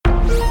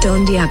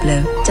Don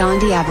Diablo. Don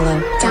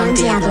Diablo. Don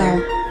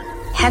Diablo.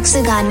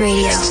 Hexagon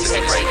Radio.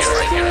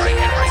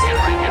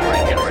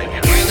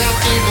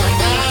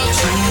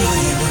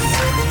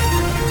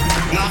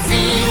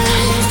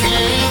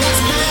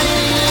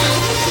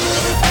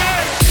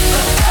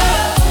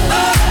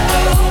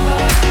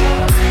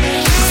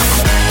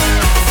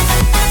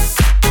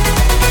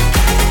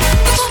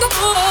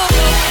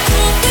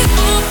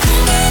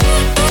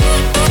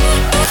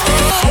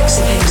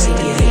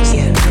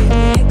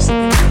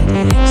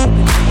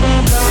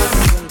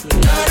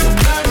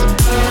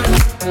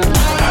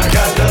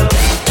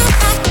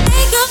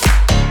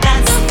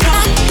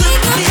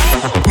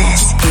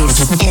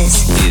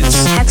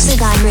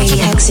 Hexagon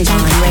Radio. Hexagon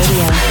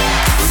Radio.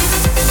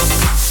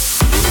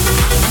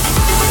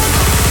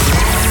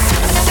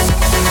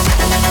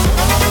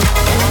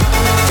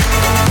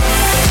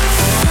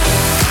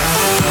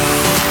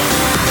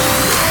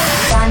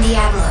 Don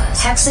Diablo.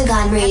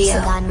 Hexagon Radio.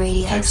 Hexagon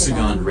Radio.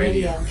 Hexagon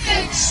Radio.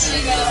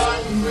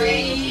 Hexagon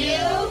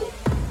Radio.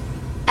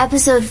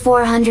 Episode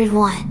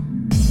 401.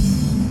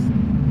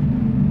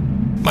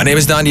 My name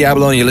is Don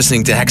Diablo and you're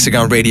listening to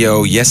Hexagon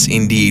Radio. Yes,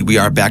 indeed, we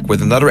are back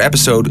with another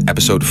episode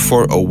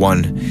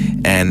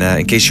 401. And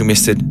in case you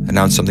missed it,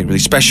 announced something really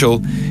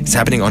special. It's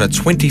happening on the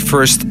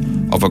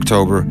 21st of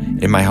October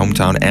in my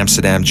hometown,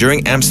 Amsterdam,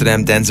 during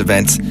Amsterdam Dance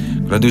Event.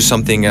 I'm going to do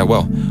something,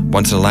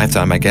 once in a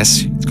lifetime, I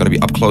guess. It's going to be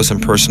up close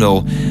and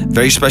personal.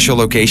 Very special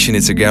location.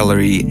 It's a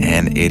gallery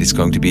and it's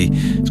going to be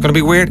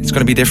weird. It's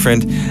going to be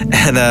different.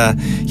 And I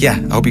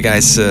hope you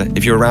guys,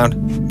 if you're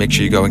around, make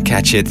sure you go and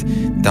catch it.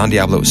 Don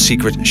Diablo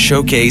Secret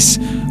Showcase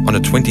on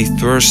the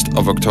 21st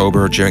of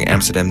October during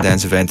Amsterdam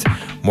Dance Event.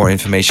 More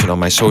information on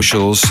my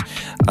socials,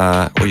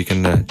 or you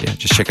can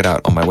just check it out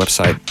on my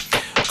website.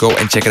 Go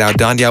and check it out.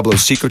 Don Diablo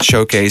Secret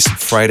Showcase,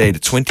 Friday the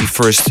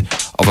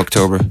 21st of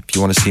October. If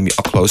you want to see me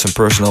up close and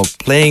personal,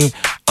 playing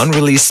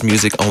unreleased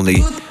music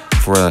only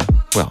for a,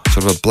 sort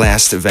of a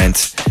blast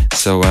event.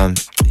 So, in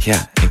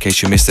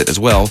case you missed it as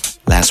well,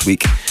 last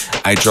week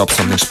I dropped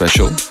something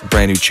special, a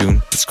brand new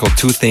tune. It's called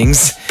Two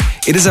Things.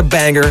 It is a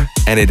banger,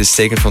 and it is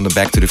taken from the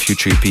Back to the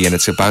Future EP, and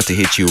it's about to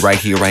hit you right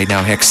here, right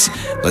now, Hex.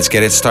 Let's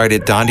get it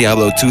started. Don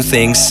Diablo, Two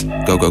Things.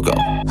 Go, go, go.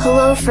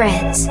 Hello,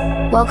 friends.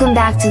 Welcome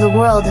back to the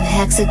world of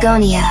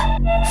Hexagonia.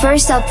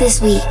 First up this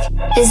week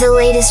is the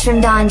latest from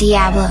Don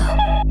Diablo.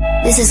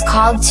 This is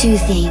called Two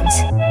Things.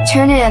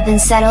 Turn it up and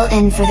settle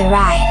in for the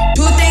ride.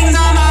 Two things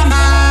on my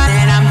mind,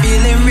 and I'm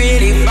feeling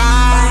really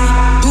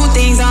fine. Two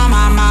things on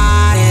my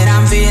mind, and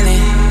I'm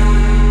feeling.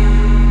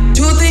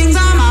 Two things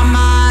on my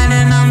mind,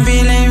 and I'm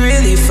feeling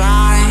really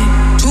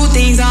fine. Two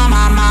things on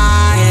my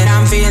mind, and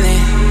I'm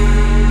feeling.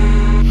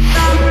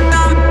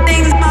 Dumb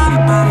things on my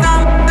mind.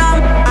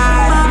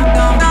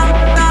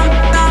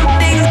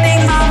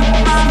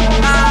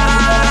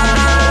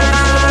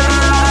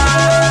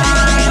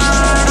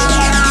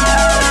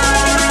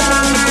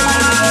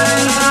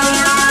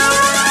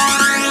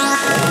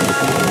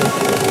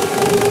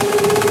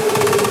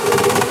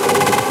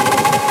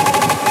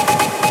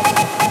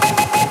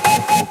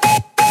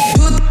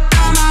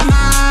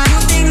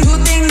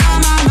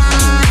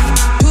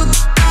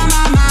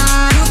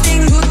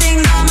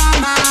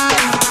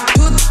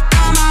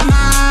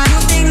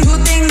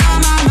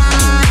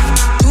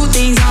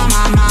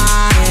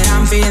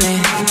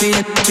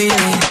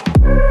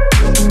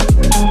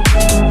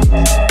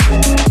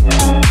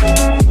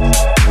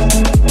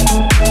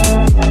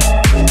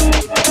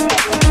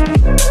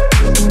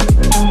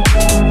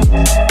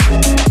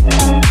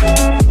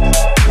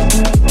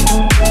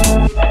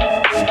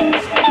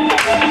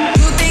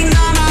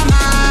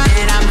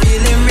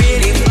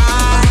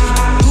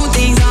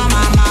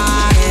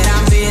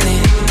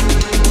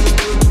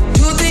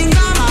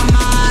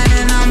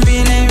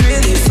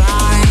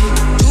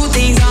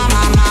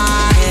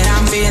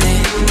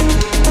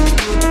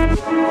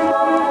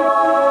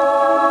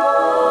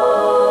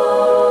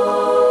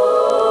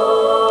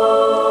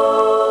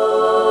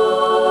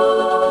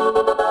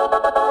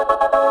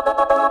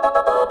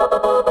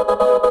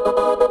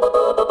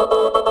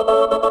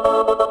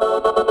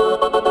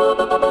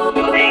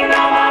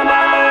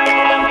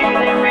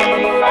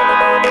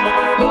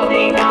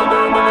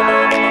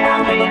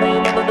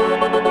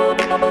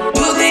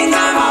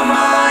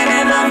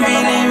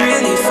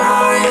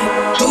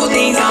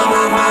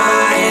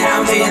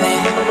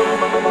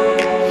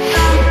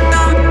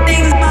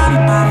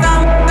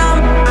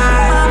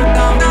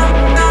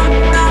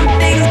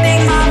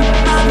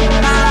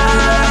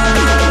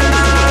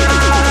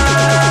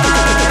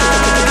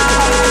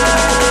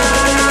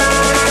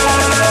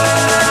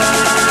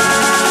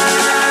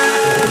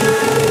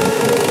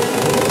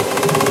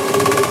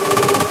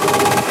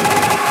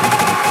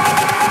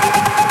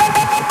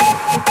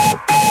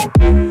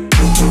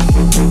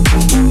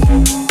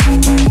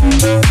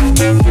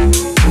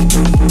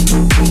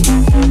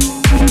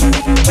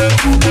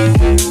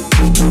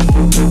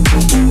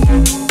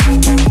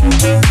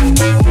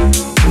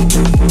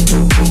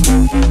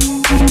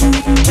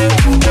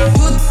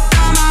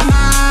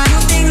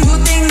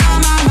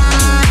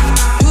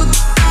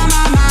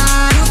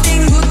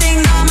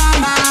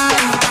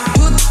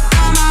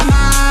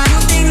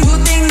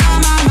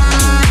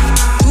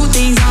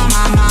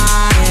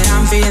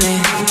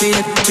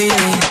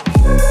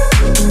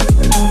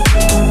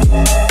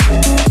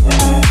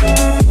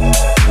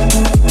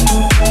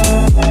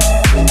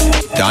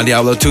 Don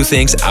Diablo, Two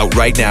Things, out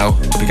right now.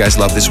 Hope you guys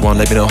love this one.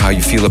 Let me know how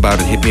you feel about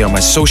it. Hit me on my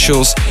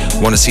socials.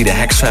 Want to see the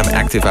Hex Fam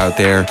active out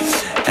there.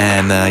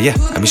 And yeah,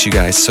 I miss you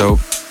guys. So,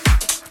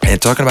 and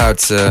talking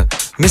about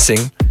missing,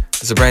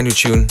 there's a brand new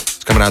tune.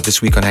 It's coming out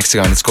this week on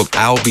Hexagon. It's called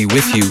I'll Be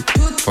With You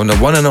from the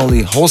one and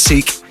only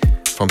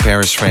Holseek from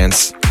Paris,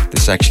 France.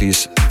 This is actually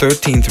his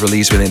 13th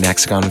release within the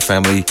Hexagon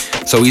family.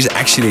 So he's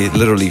actually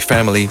literally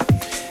family.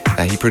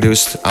 He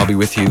produced I'll Be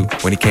With You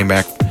when he came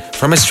back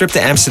from his trip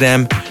to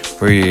Amsterdam,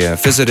 where he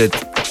visited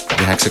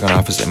the Hexagon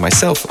office and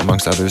myself,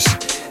 amongst others.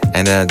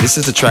 And this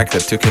is the track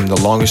that took him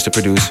the longest to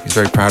produce. He's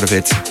very proud of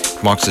it.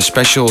 It marks a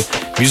special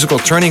musical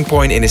turning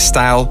point in his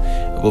style.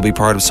 It will be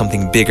part of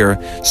something bigger.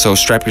 So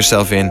strap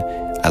yourself in.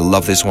 I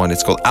love this one.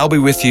 It's called I'll Be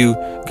With You.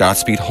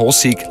 Godspeed,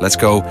 Holseek. Let's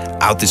go.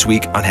 Out this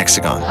week on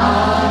Hexagon.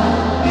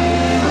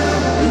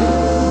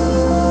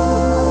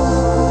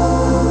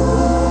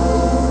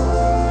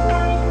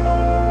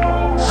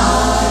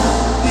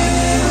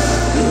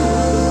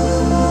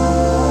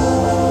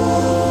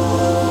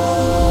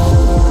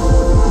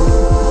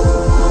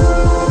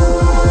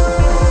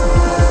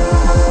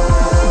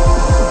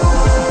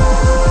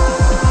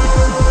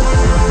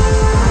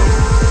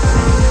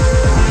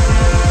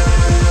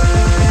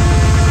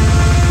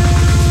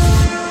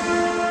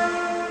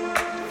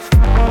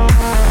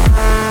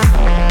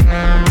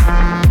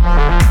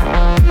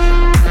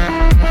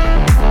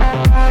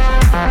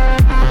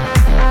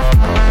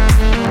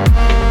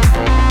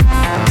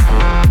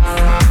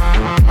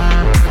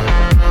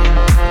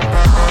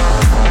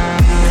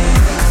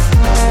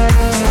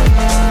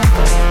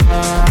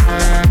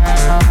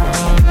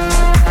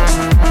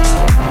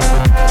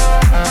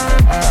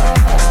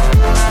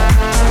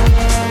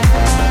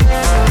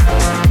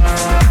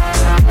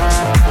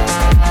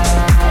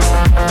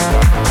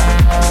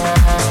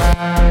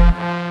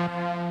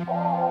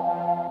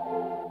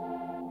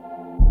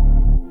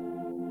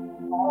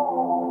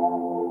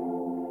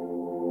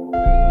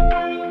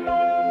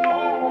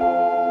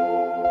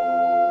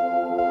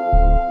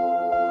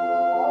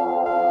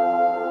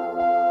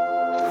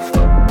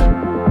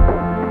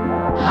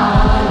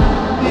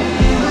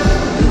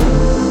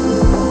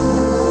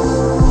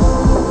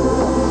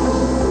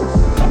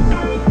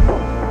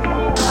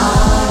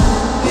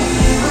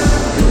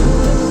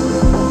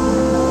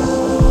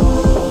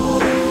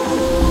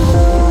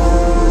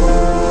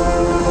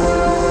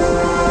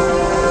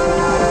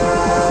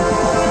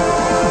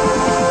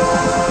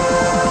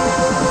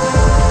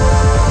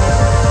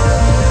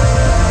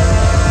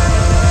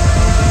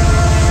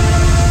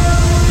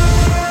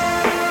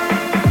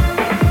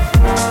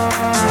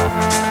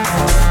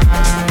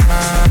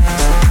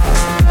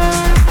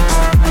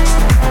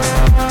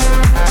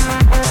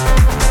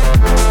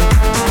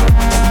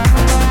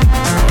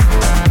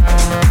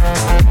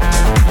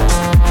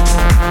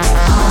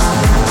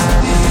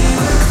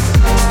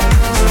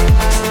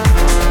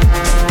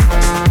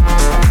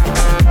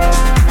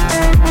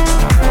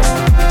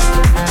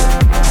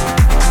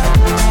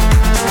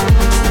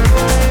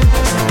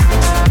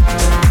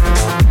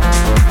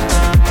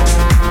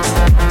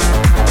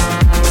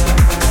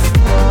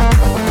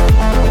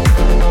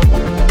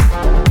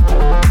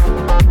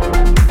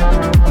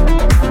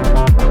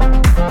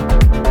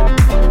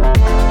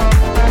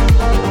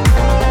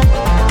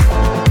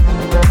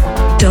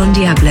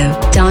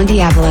 Don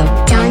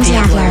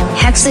Diablo.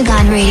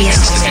 Hexagon Radio.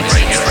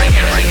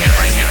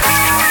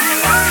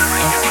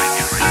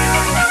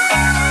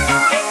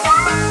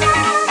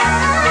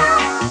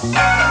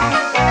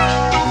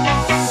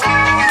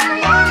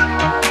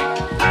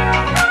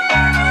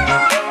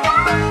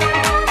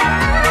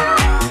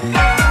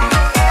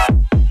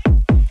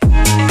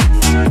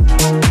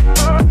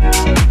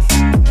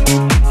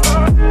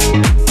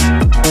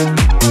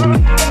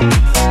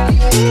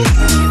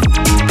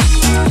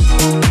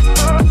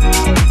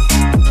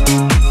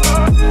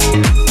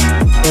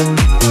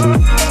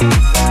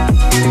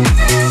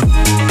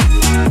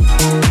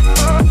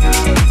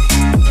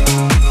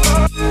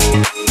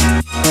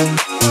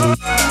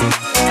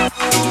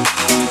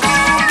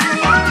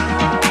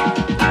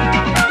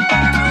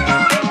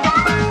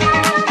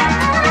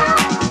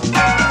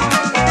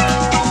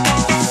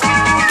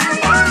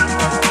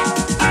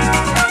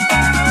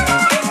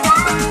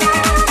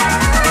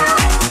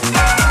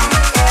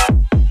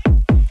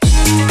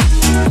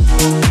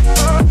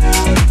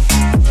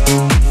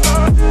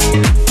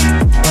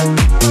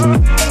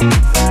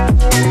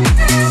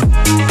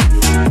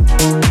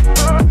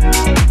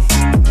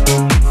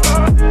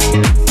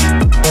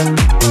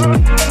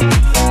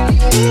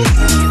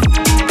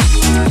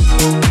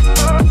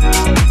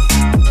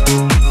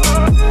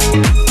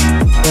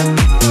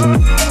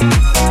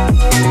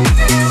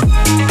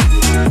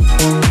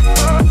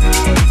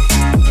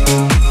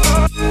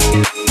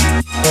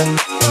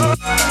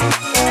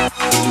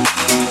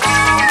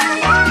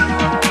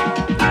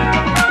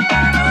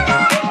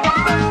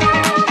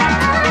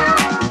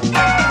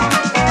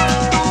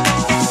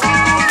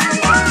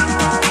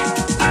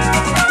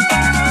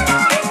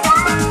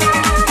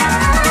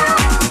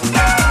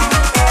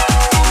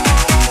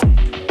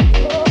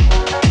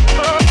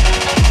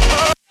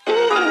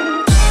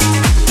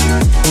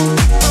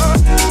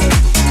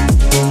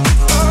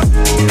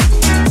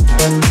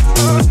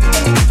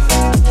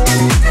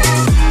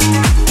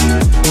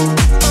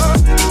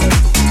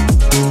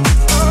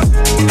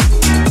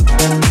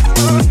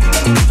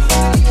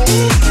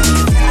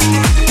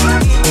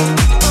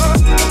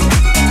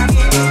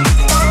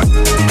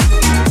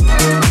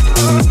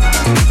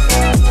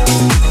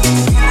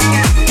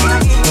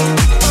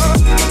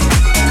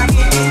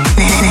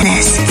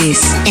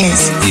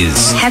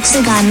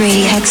 Hexagon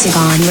Radio.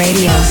 Hexagon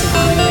Radio.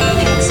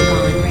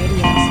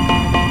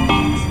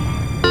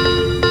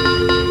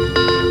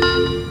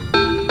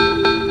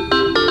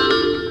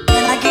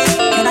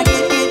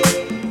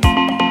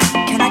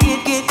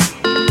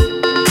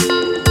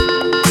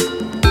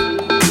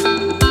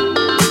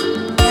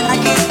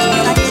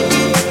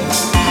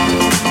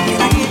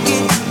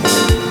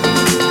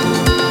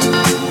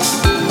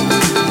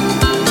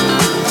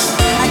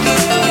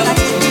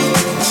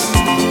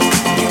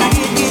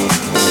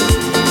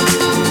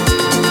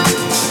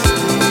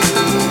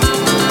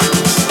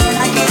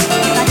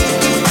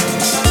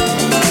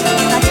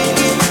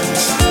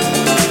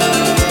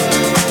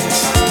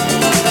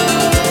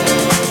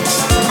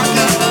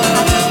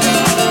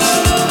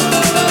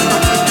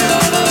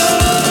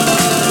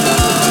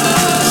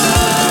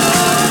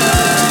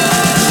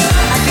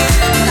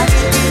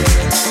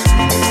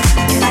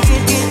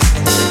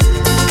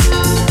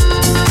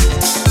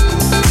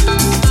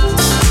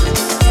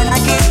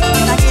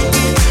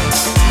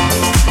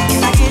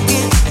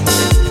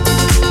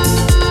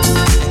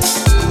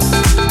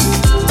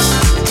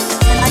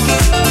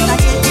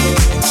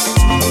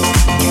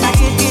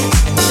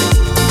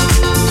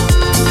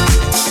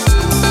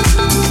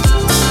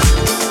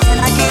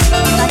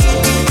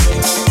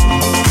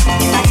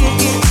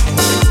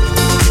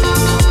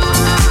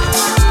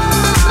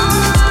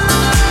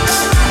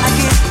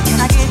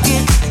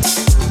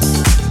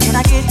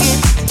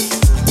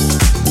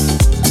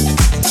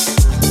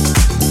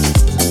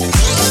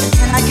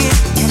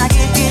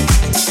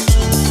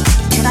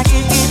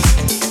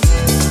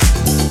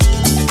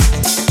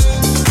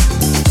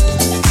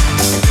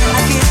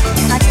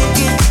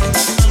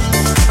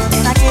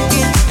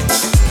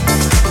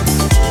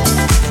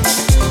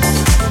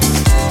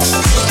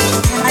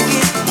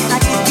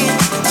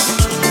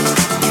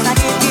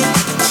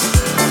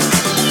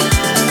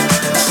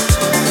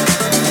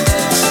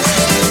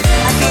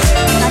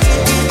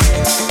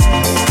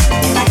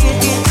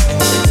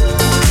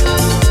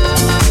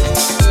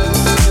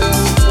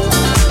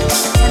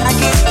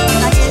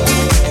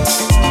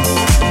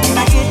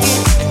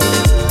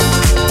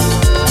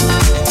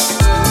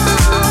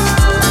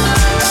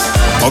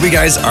 Hope you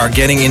guys are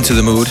getting into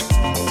the mood.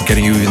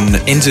 Getting you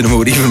into the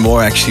mood even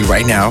more actually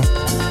right now.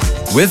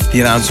 With the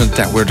announcement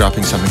that we're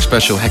dropping something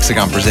special.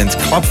 Hexagon presents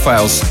Club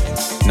Files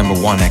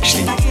 #1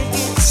 actually.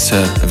 It's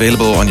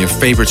available on your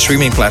favorite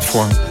streaming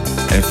platform.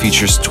 And it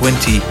features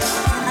 20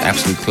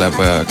 absolute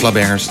club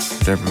bangers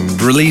that have been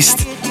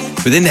released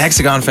within the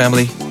Hexagon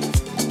family.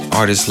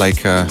 Artists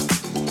like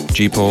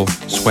G-Pole,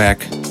 Swag,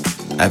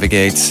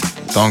 Avigate,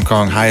 Don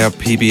Kong, High Up,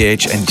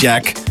 PBH, and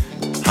Jack.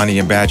 Honey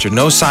and Badger.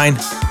 No Sign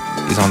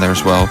is on there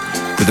as well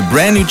with a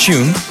brand new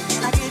tune,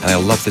 and I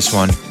love this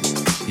one.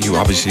 You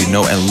obviously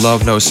know and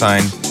love No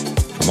Sign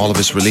from all of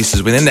his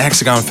releases within the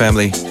Hexagon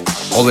family,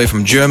 all the way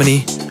from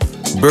Germany,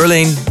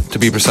 Berlin to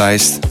be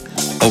precise.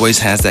 Always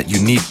has that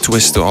unique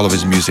twist to all of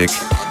his music.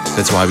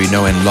 That's why we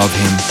know and love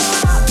him.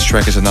 This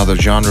track is another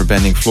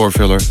genre-bending floor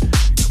filler.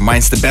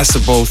 Combines the best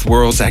of both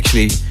worlds,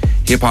 actually,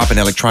 hip-hop and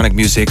electronic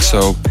music.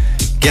 So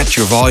get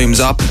your volumes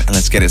up and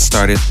let's get it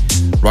started.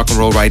 Rock and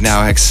roll right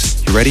now,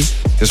 Hex. You ready?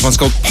 This one's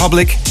called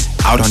Public,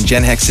 out on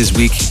Gen Hex this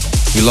week.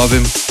 We love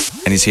him,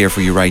 and he's here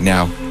for you right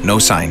now. No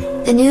Sign.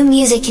 The new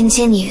music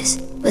continues,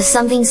 with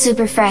something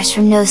super fresh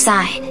from No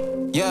Sign.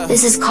 Yeah.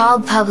 This is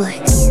called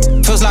Public.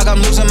 Feels like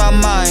I'm losing my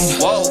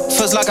mind. Whoa.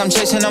 Feels like I'm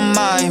chasing a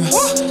mime.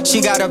 Whoa.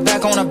 She got her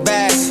back on her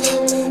back.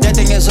 That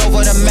thing is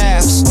over the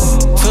maps.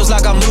 Feels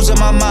like I'm losing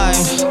my mind.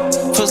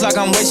 Feels like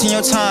I'm wasting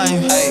your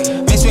time.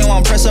 Ay. Makes me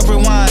want to press up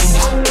rewind.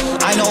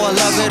 I know I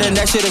love it and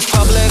that shit is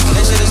public.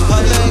 That shit is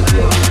public.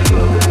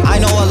 I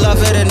know I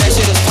love it and that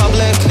shit is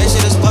public. That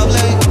shit is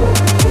public.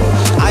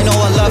 I know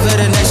I love it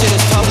and that shit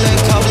is public.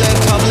 Public,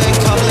 public,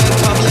 public,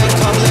 public,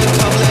 public,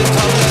 public,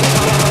 public.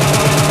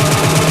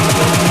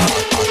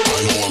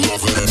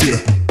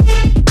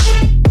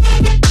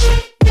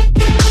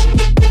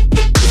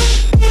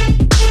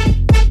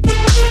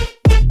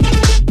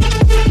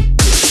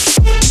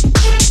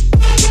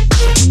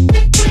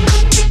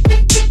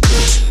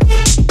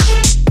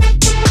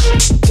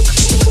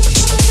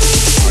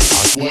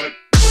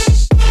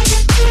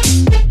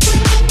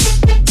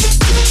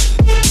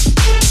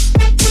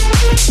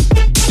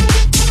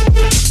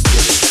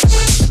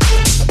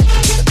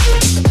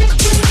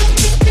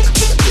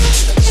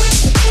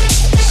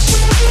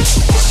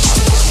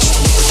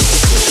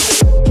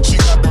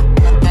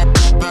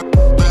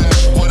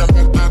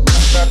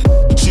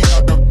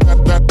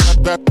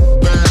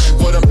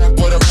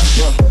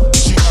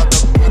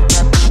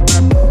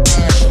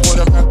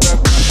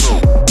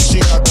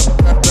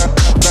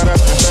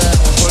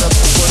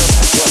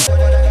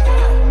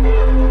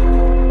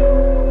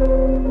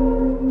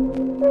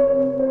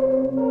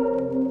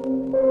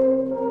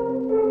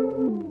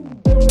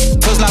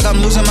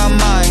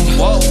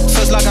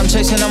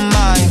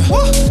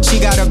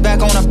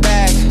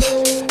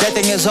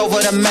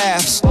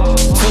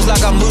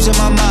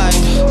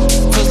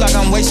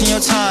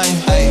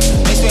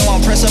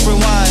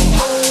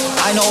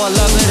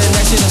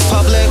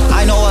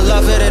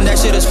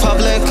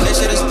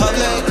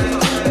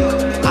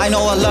 I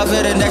know I love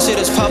it and that shit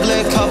is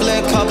public,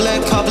 public,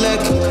 public,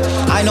 public.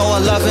 I know I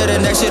love it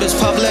and that shit is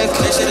public,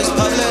 that shit is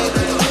public.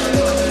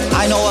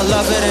 I know I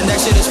love it and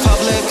that shit is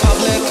public,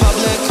 public,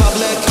 public,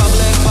 public,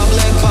 public,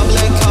 public,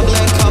 public,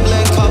 public,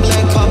 public,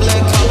 public,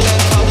 public, public,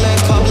 public,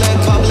 public,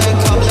 public,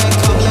 public,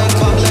 public,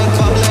 public,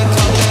 public.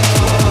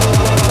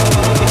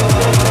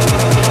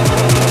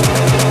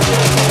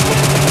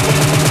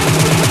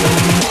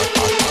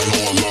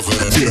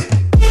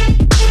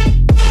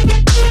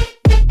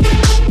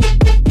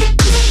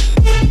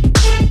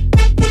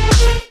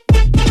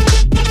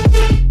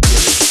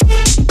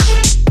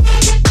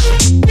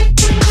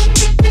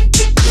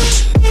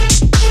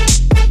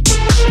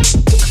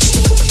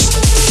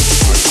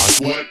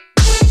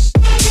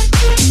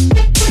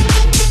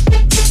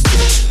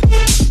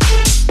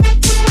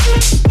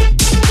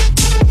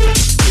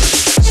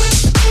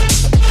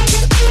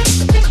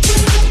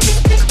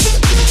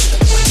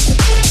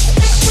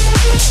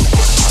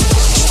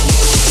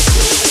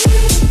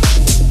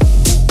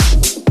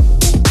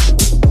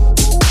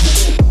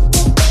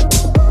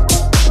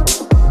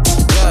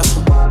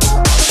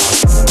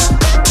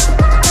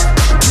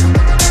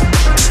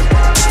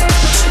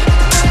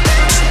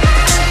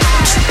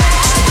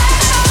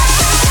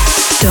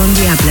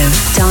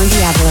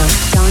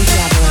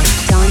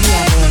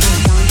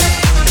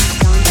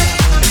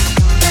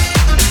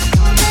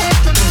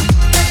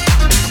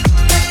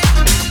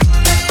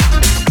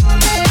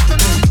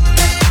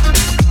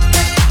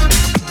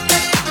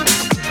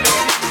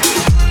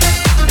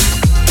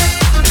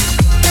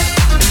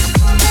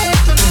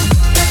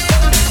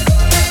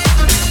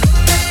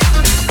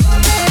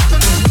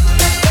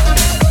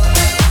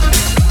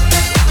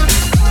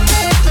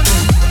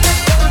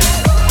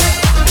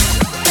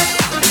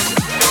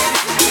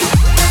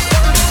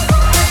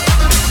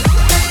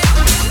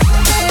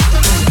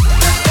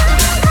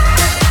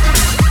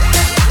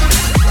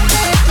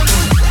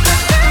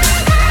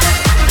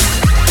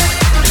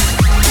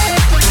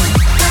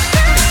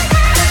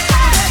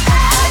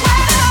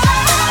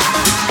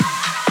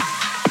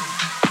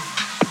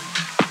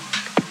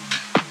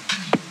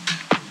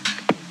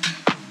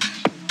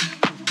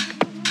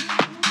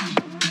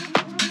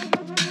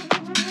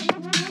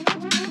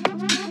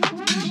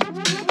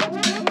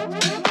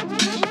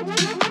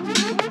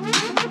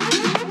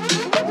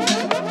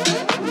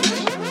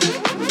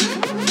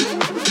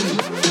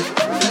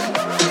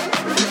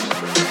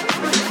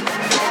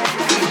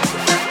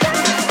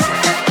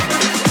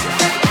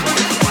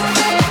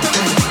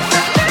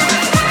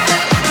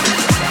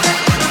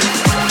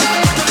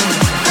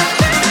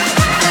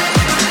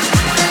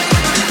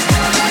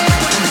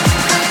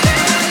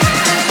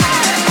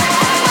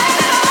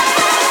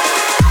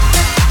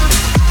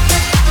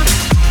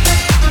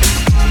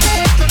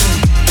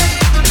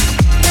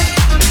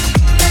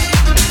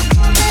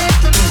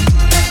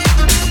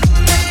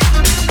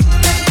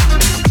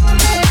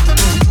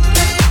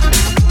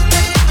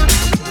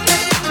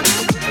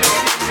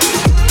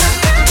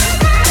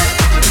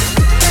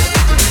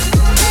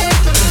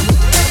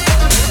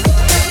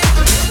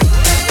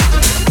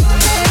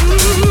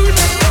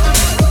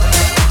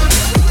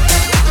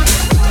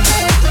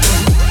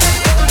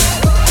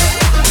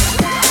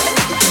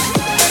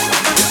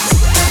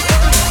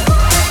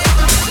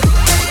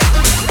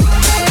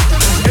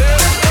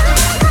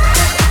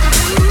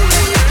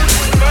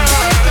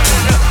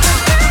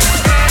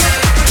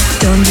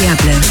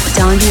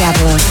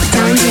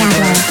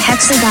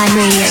 Hexagon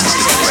Radio.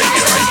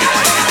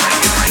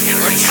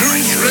 A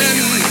true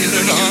friend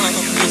that I'm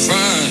to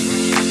find.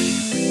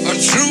 A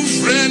true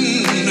friend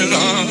that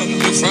I'm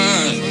to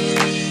find.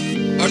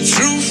 A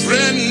true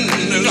friend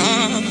that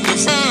I'm to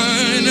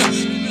find.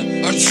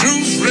 A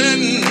true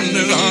friend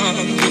that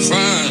I'm to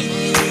find.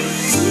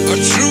 A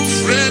true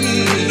friend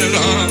that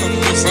I'm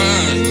to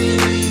find.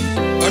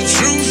 A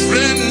true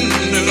friend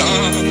that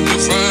I'm to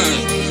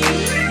find.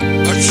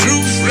 A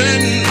true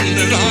friend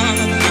that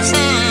I'm to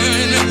find.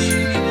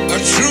 A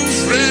true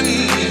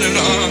friend.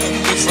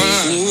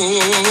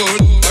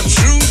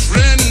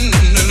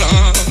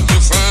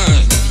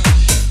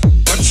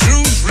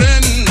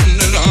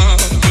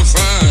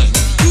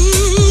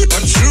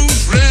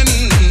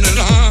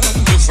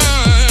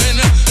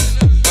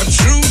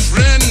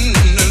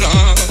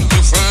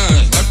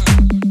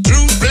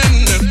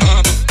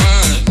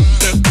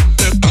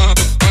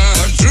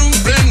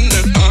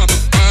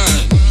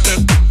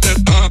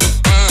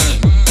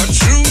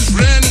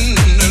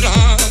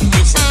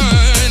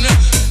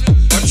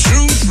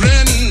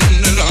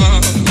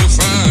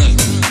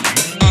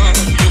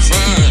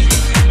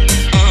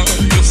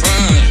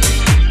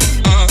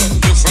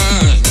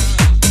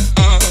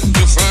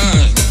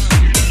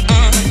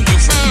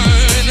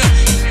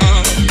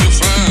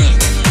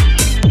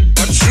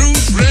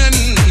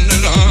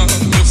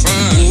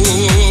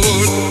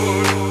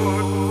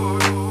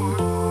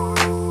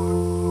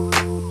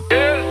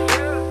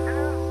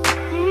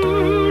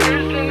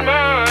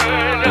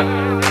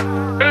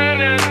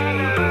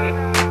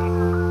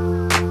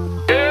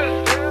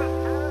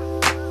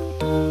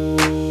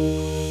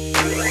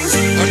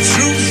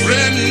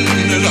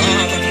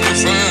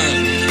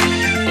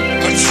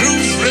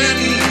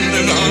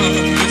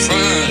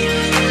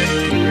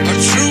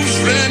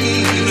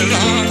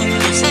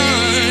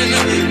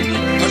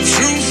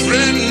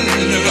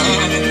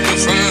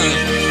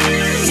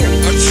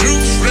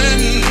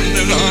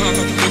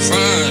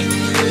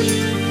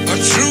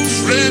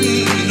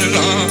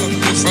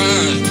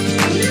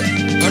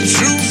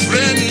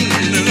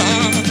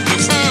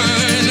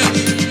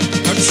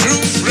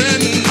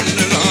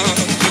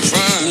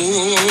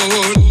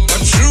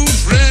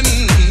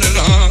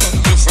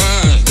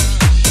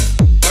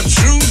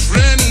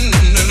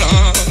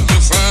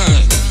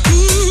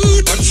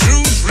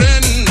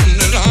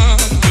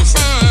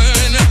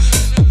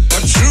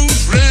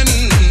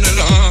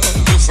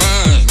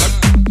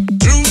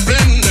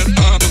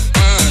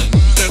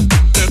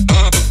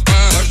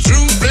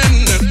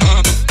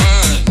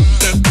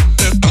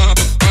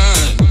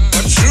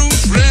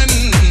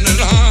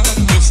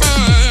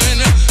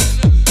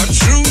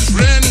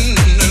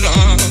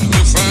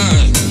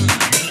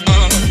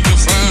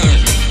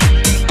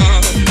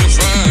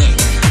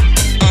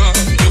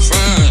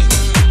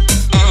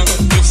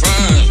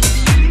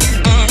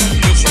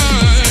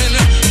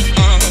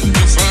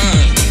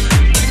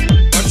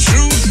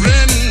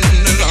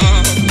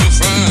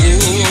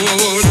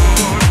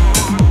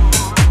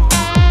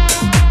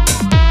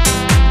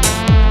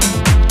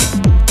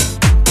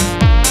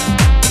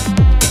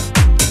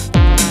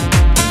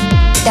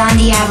 Don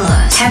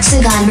Diablo's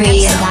Hexagon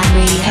Radio.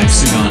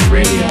 Hexagon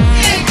Radio.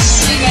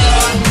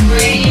 Hexagon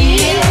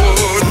Radio.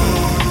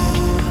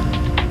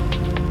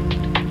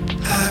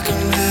 I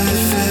can really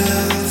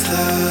feel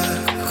the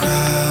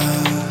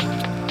crowd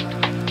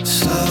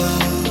slow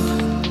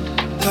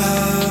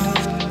down.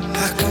 I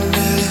can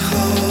really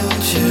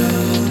hold you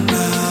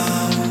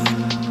now.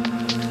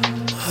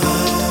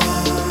 Oh,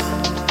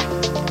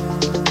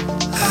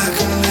 I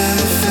can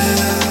really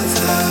feel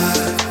the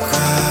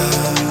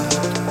crowd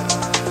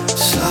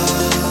slow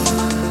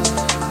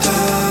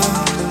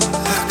down.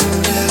 I can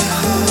really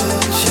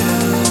hold you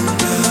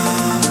now.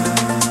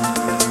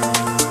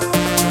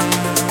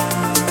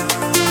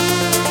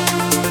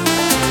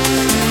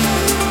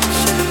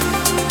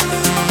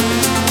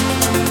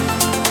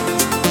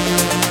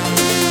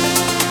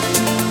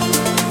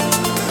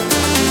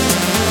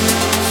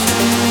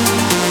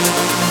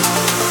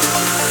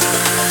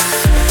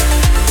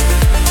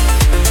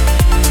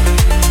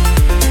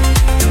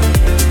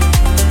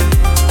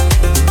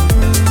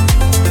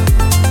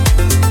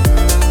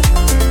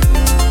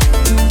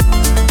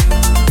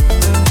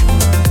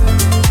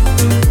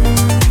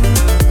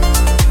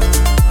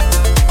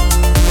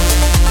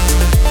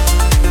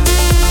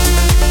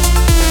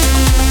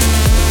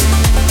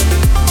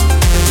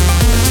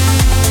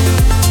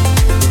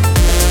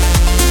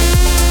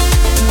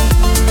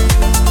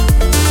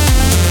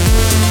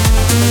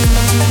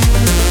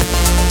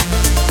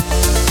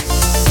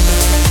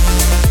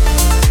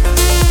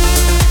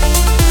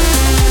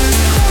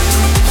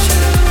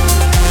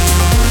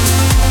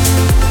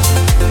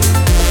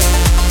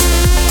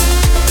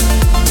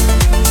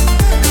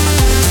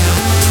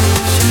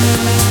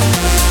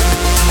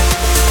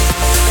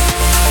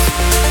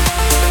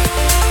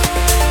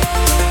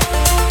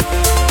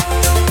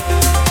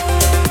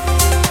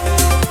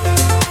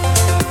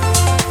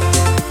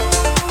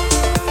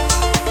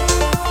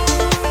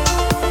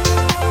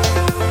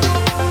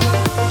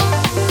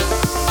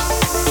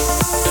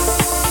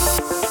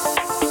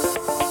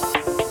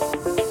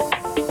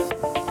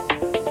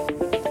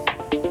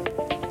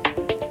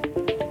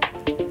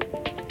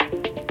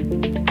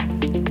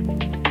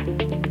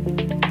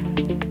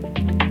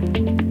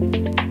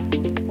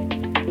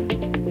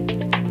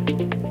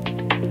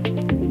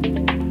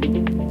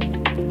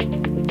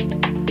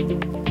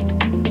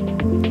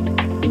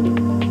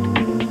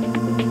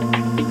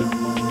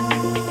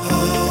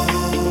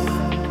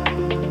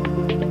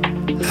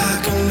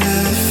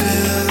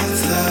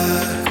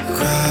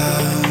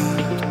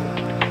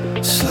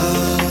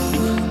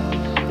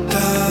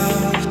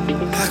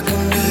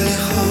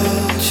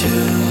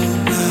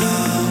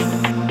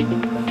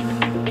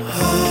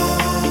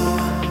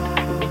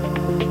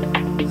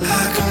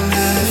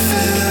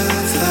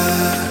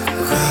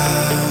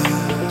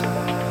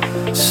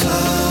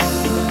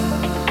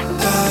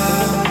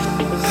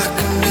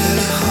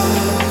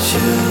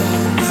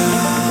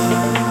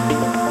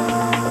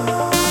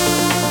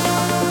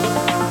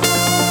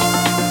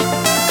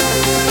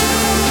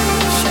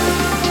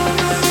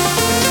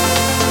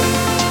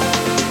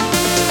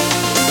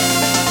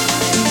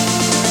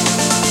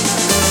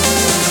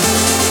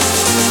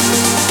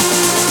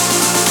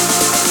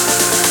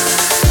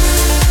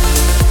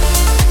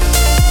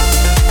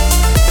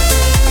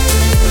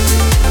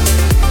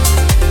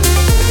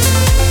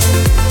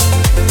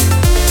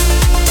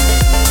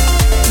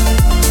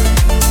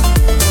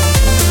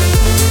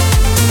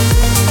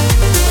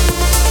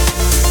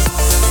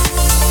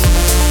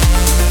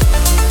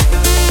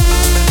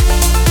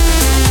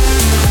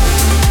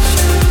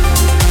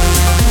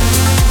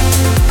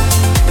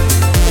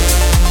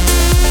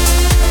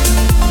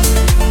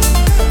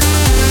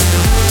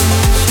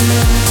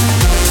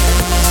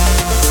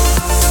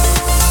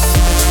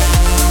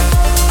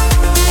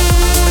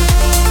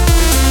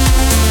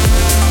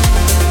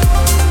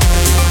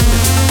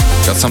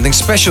 Something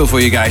special for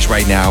you guys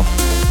right now.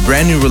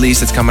 Brand new release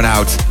that's coming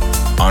out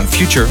on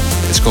Future.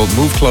 It's called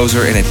Move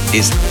Closer and it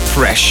is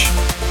fresh.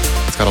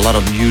 It's got a lot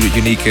of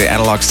unique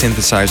analog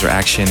synthesizer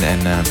action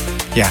and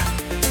yeah,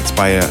 it's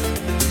by a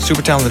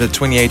super talented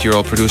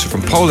 28-year-old producer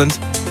from Poland.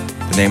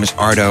 The name is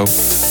Ardo.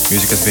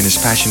 Music has been his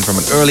passion from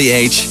an early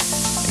age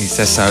and he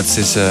tests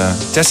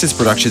his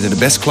productions in the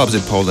best clubs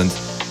in Poland.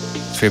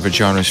 His favorite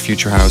genre is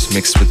future house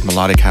mixed with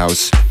melodic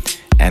house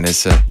and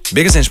his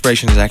biggest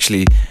inspiration is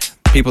actually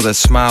people that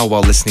smile while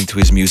listening to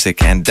his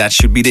music, and that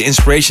should be the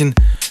inspiration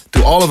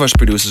to all of us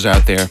producers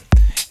out there.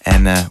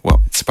 And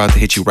well, it's about to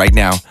hit you right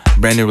now.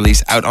 Brand new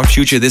release out on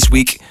Future this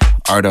week.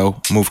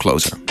 Ardo, Move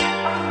Closer.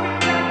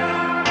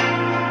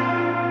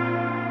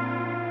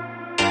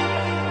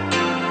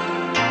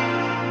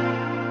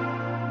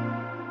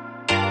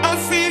 I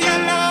feel your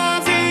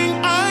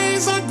loving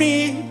eyes on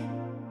me,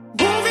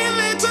 moving a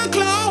little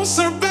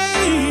closer,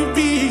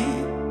 baby.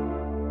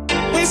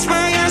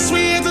 Whisper your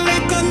sweet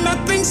liquor,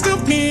 nothing's to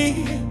me.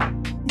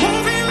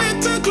 Moving a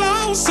little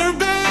closer,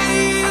 babe.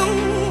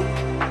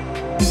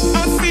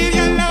 I feel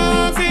your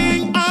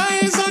loving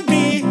eyes on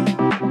me,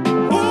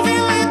 moving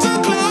a little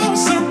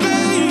closer,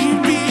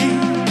 baby.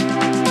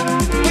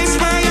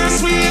 Whisper your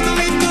sweet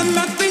liquor,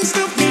 nothing's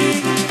to me,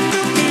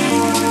 to me,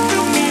 to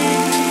me.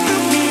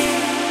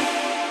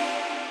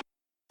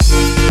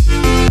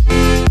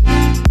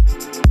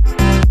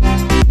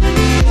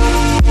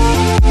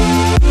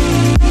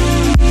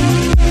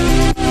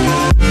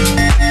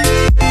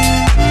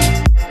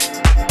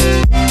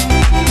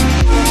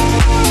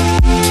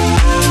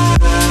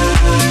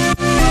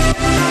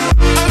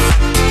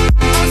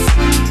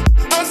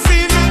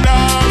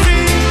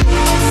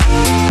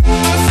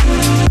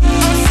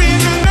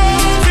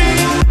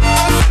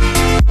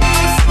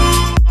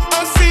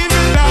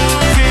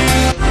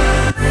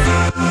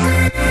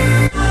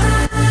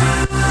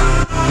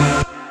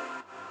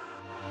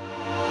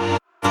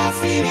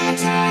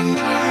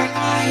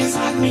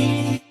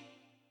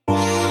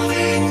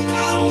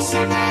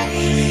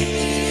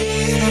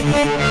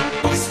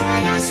 Whisper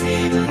your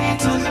sweet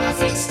little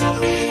nothings to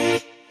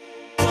me.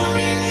 Pull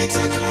me a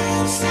little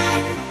closer,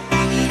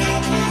 a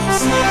little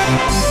closer.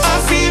 I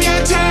feel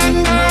your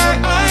tender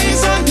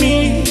eyes on me,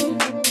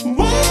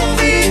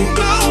 moving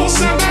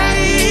closer,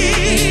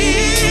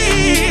 babe.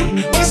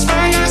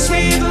 Whisper your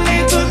sweet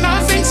little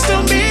nothings to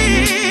me.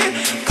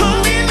 Pull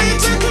me a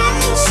little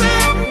closer,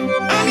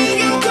 I need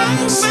you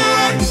closer.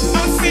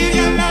 I feel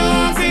your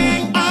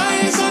loving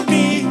eyes on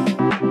me,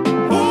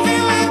 moving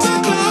a little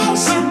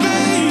closer,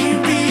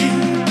 baby.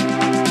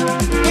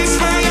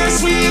 Whisper your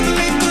sweet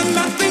little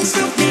nothings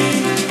to me,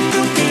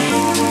 to me,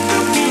 to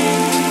me,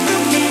 to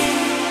me.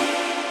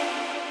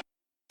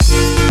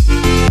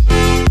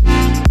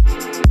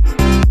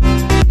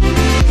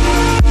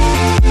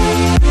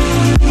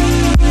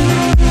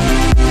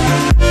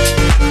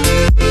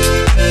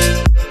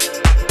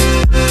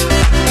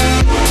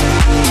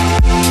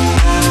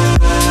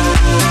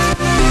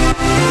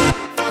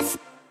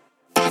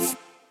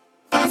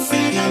 I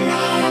feel your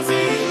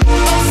loving.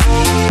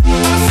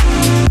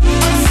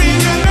 I feel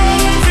your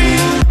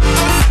loving.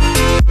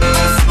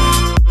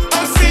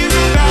 I feel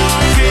your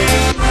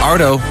loving.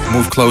 Ardo,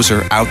 Move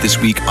Closer, out this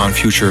week on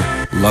Future.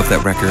 Love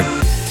that record.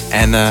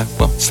 And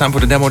well, it's time for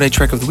the demo day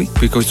track of the week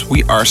because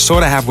we are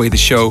sort of halfway the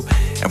show.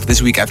 And for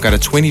this week, I've got a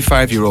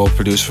 25-year-old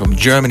producer from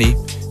Germany.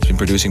 He's been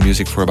producing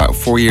music for about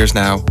 4 years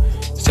now.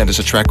 Sent us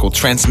a track called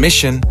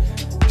Transmission.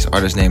 His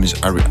artist's name is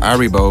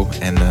Aribo,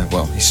 and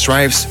well, he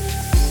strives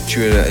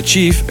to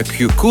achieve a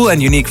cool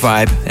and unique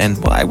vibe. And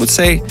well, I would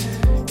say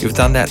you've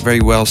done that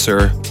very well,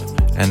 sir.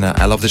 And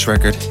I love this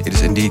record. It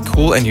is indeed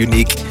cool and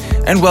unique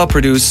and well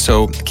produced.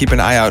 So keep an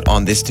eye out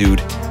on this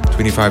dude,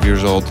 25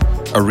 years old,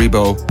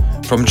 Aribo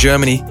from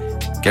Germany.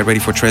 Get ready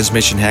for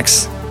Transmission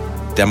Hex,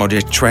 demo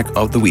track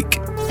of the week.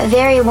 A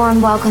very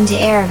warm welcome to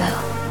Aribo,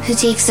 who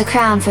takes the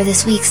crown for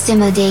this week's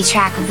demo day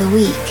track of the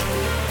week.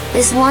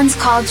 This one's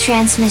called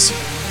Transmission.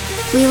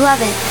 We love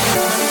it.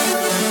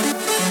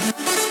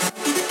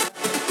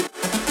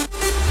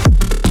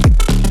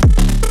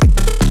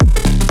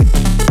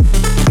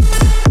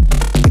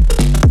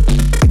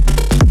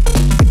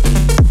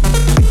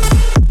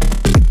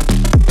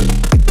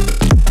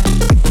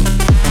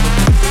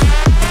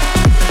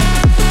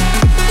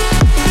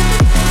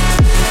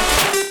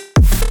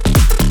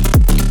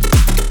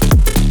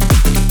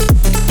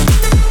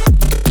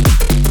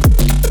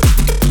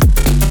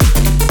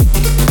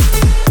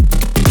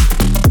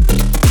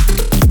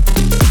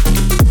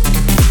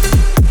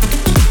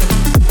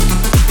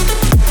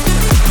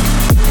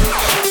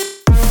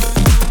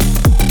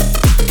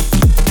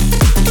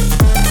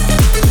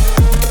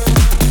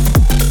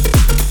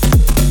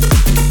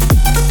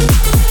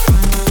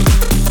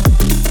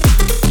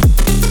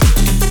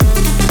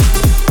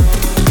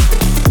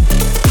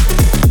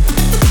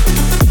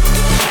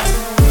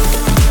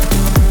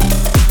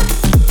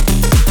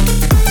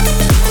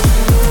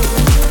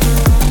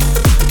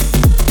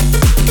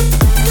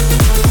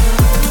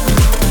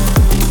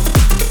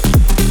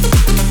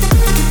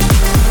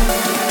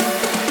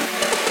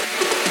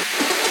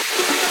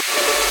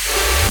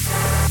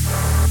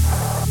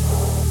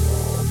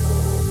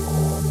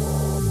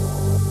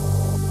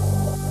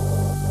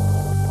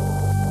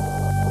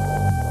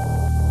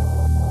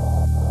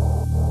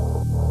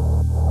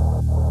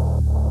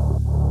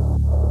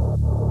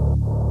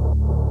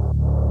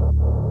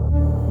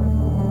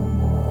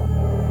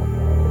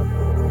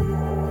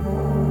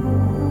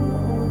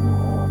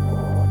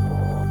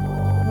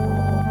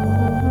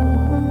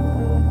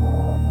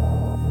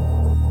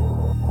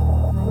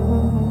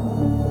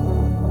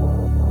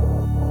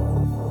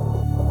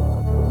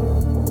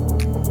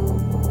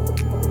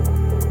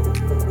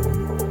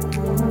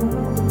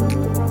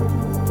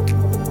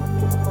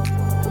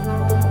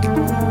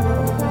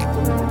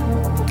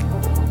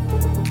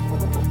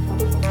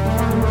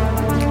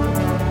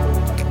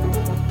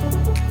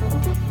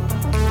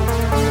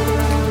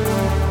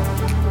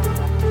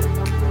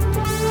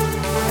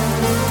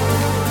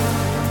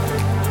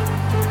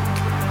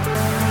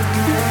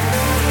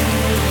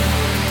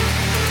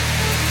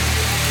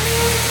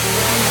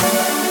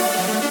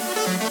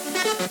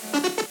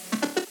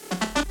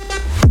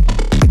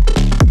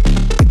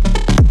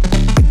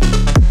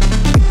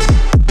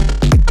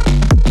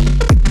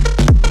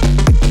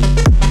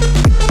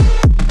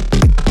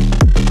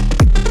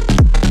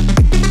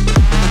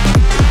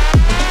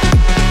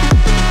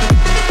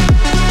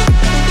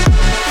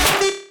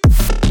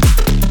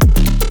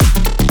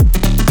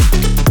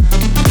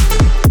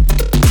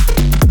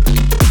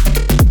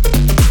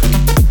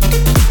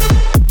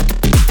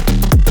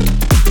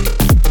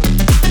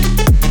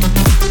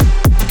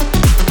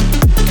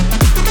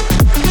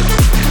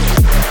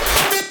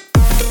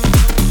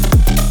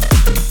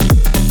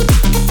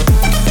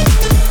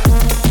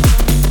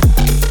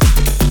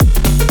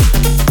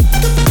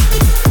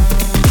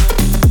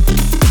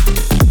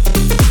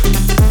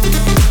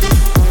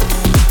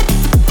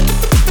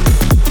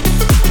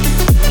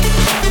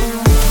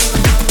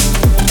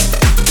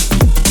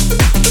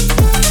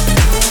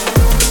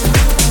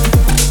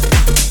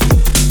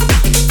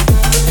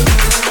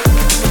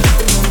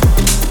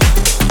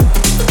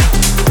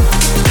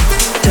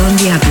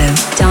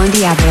 Don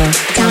Diablo.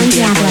 Don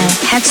Diablo.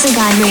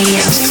 Hexagon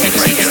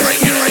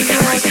Radio.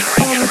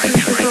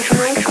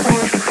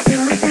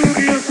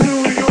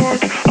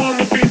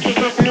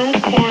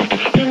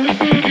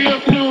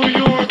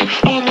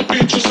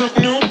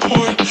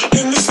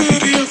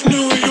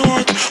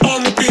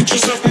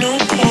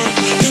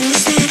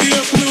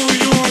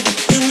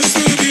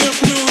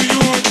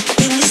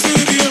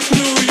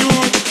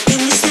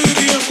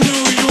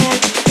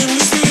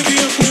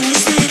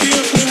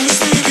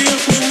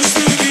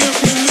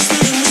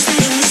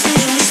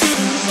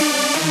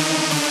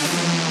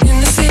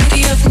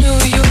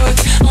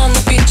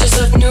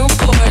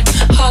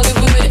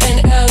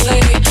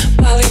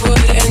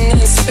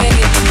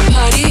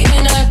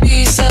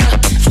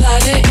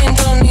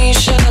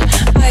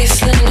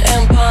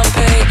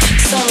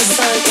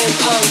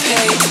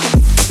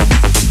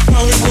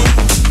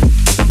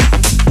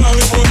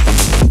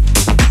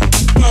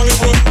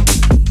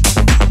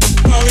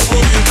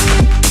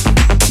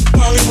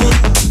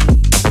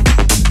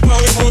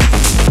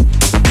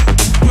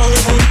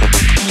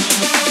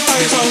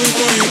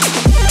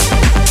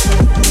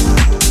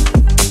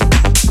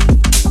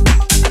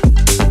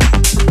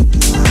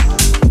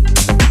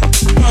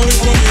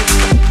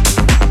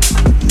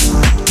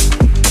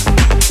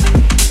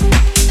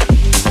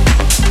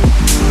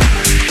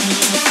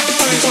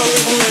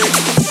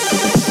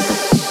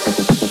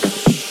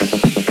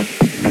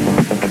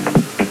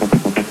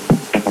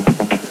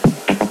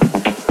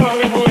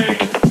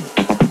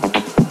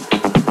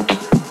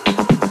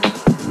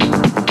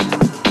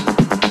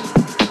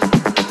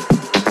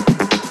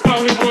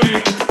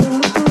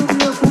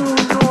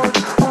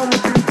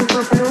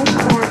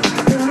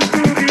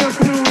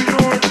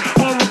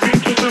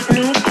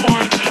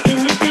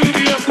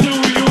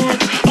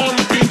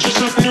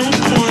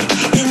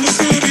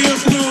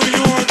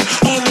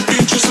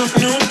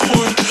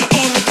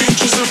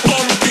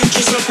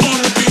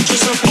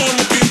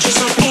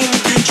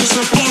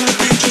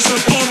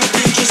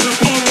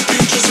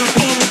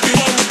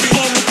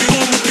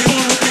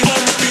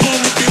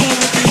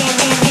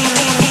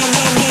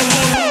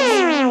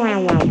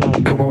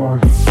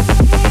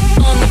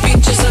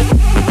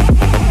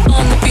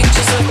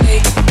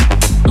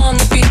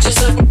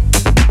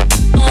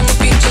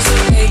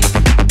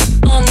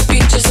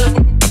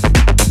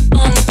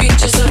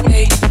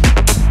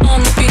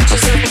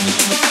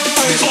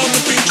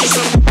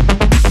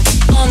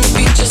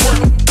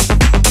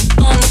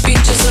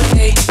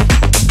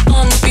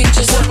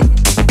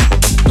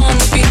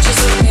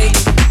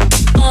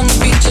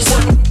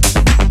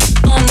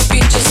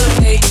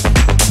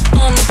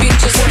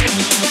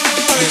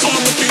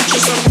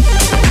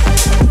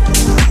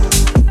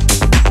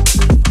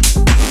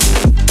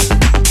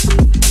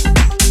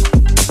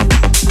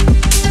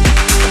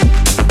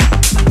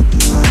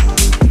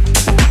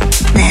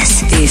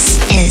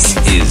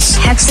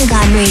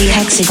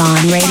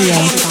 Hexagon Radio.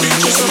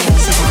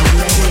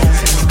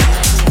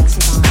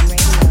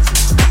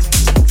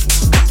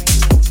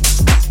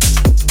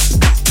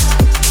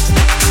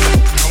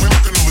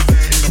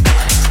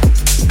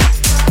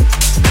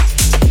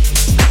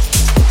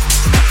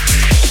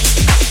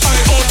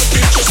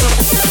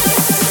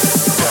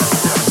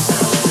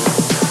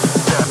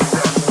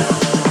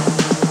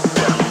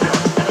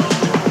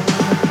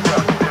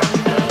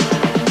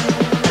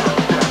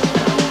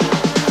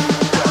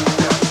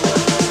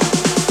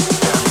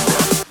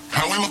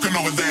 How we looking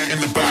over there in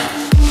the back?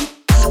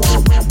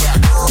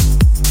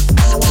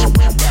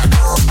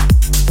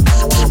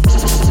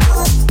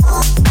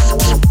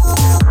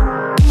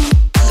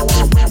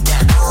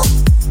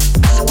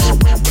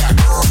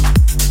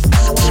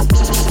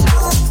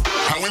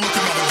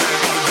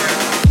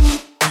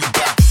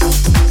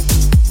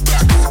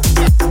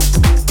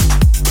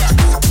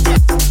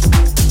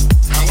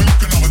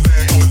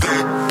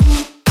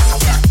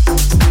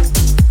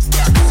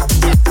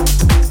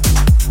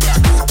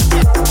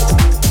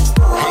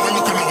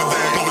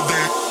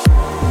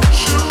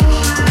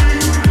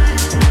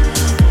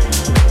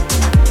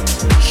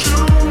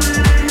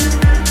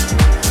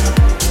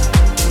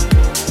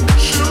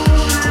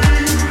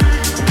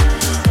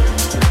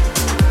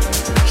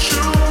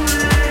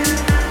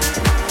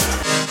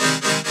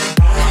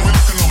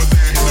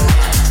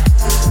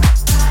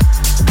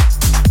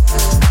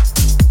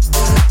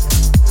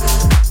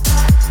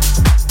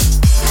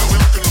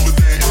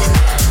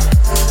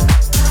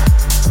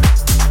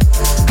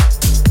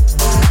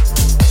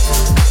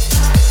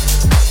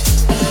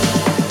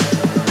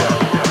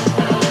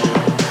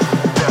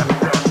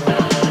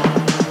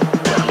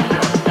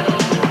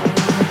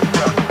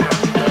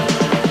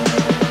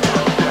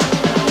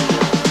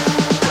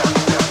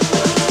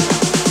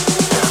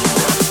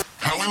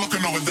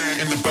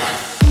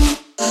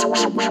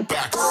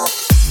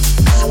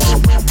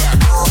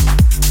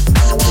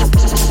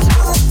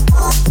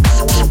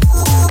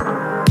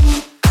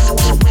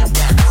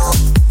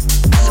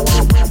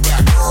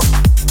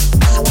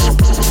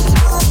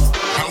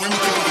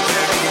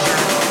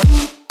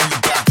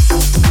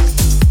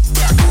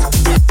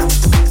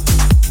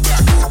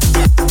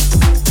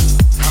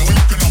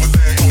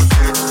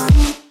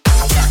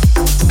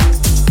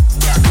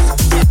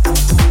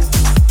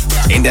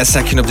 that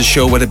section of the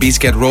show where the beats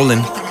get rolling.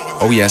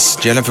 Oh yes,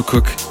 Jennifer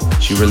Cook.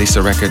 She released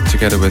a record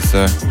together with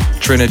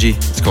Trinergy.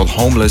 It's called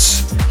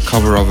Homeless,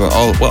 cover of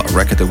a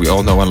record that we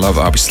all know and love,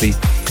 obviously.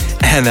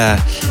 And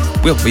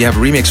we have a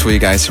remix for you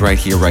guys right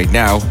here, right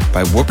now,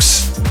 by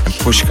Wooks and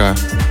Pushka.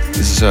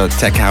 This is a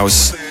tech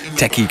house,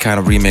 techie kind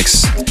of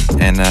remix,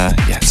 and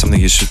something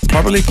you should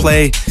probably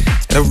play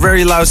in a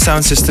very loud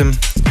sound system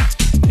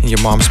in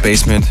your mom's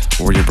basement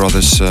or your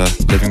brother's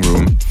living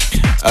room.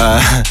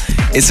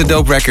 It's a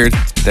dope record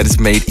that is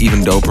made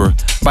even doper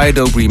by a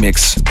dope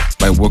remix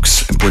by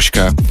Wooks and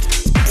Pushka,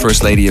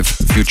 First Lady of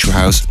Future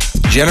House,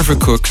 Jennifer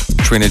Cook,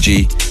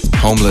 Trinergy,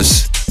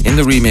 Homeless, in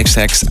the remix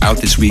Hex, out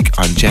this week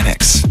on Gen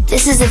X.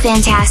 This is the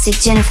fantastic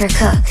Jennifer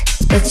Cook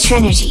with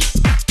Trinergy.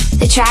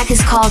 The track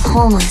is called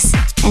Homeless,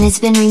 and it's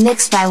been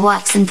remixed by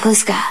Wooks and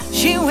Pushka.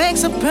 She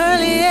wakes up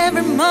early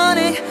every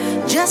morning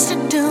just to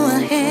do her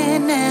hair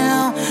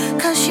now,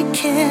 'cause she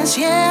cares,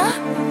 yeah.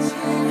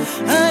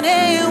 Her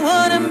day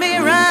wouldn't be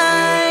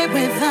right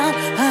without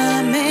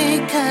her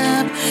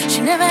makeup. She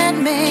never had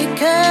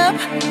makeup.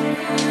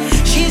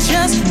 She's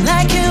just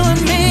like you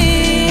and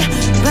me,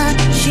 but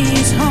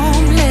she's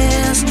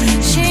homeless.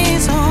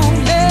 She's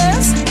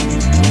homeless,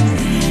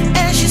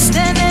 and she's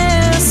standing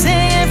there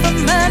singing for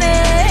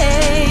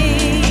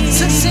money.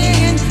 So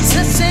singing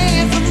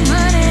for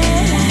money.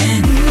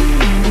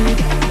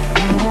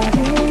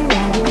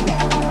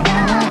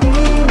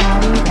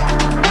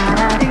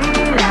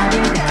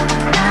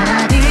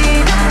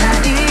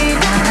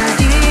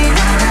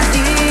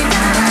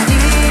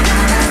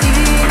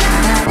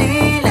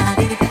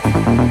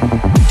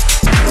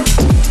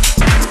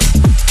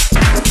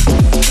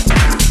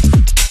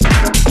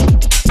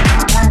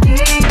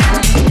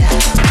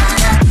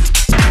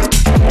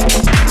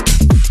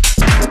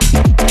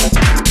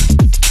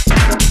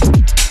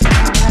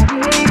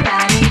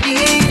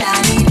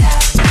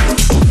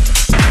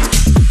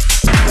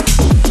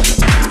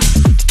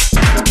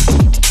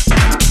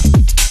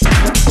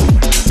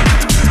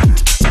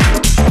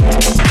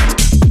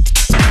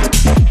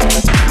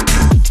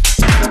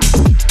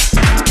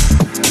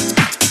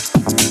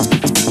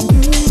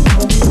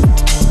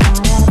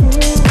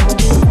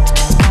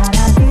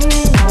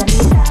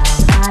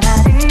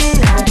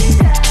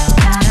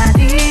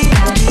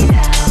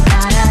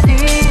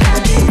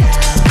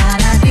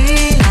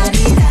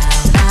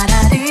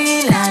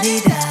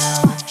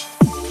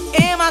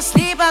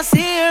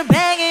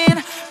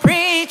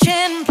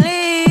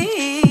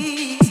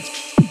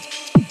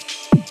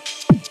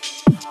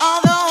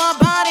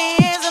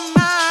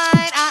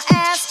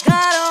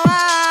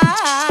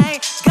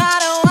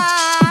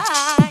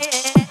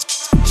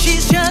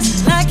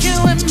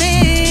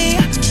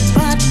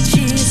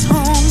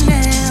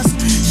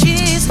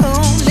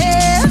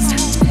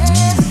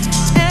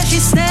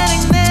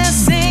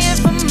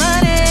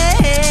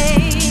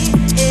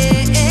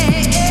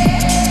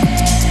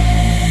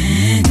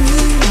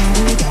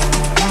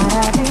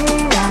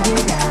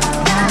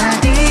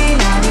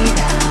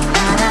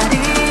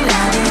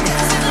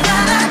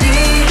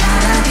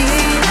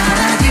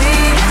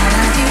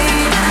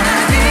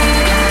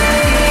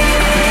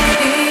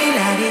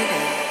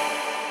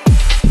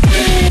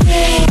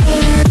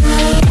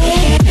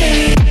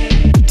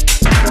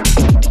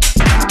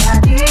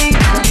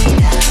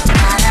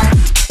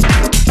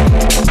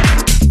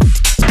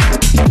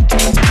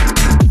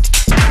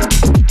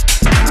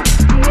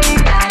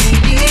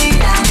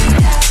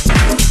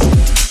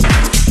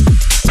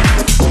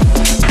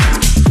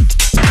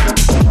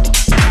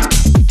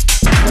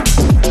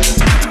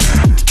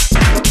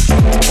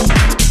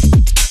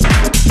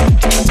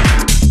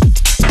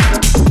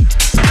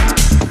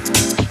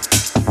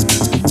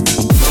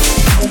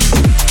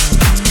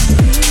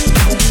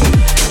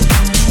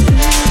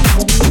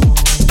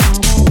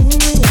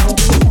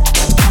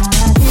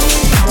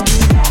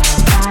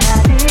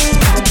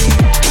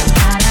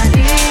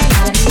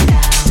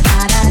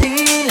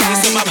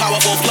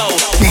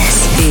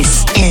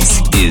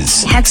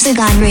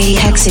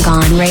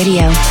 Hexagon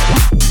Radio.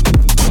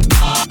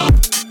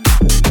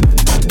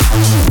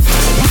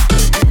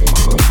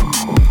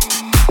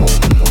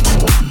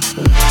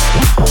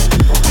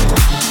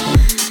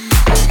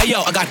 Hey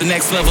yo, I got the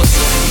next level.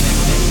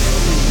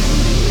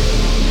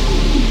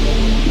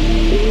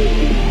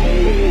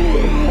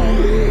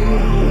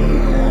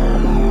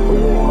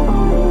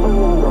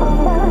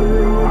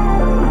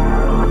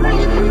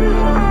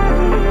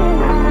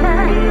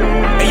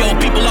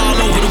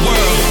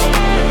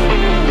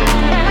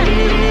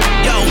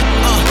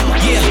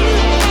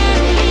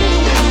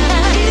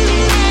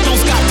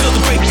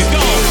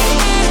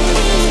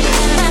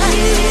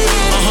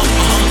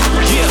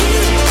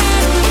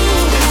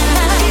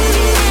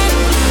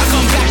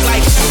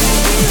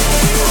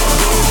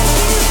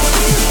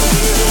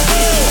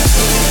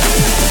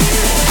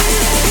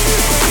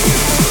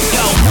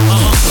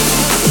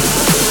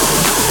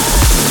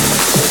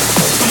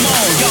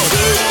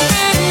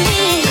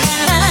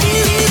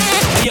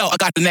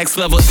 The next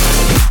level.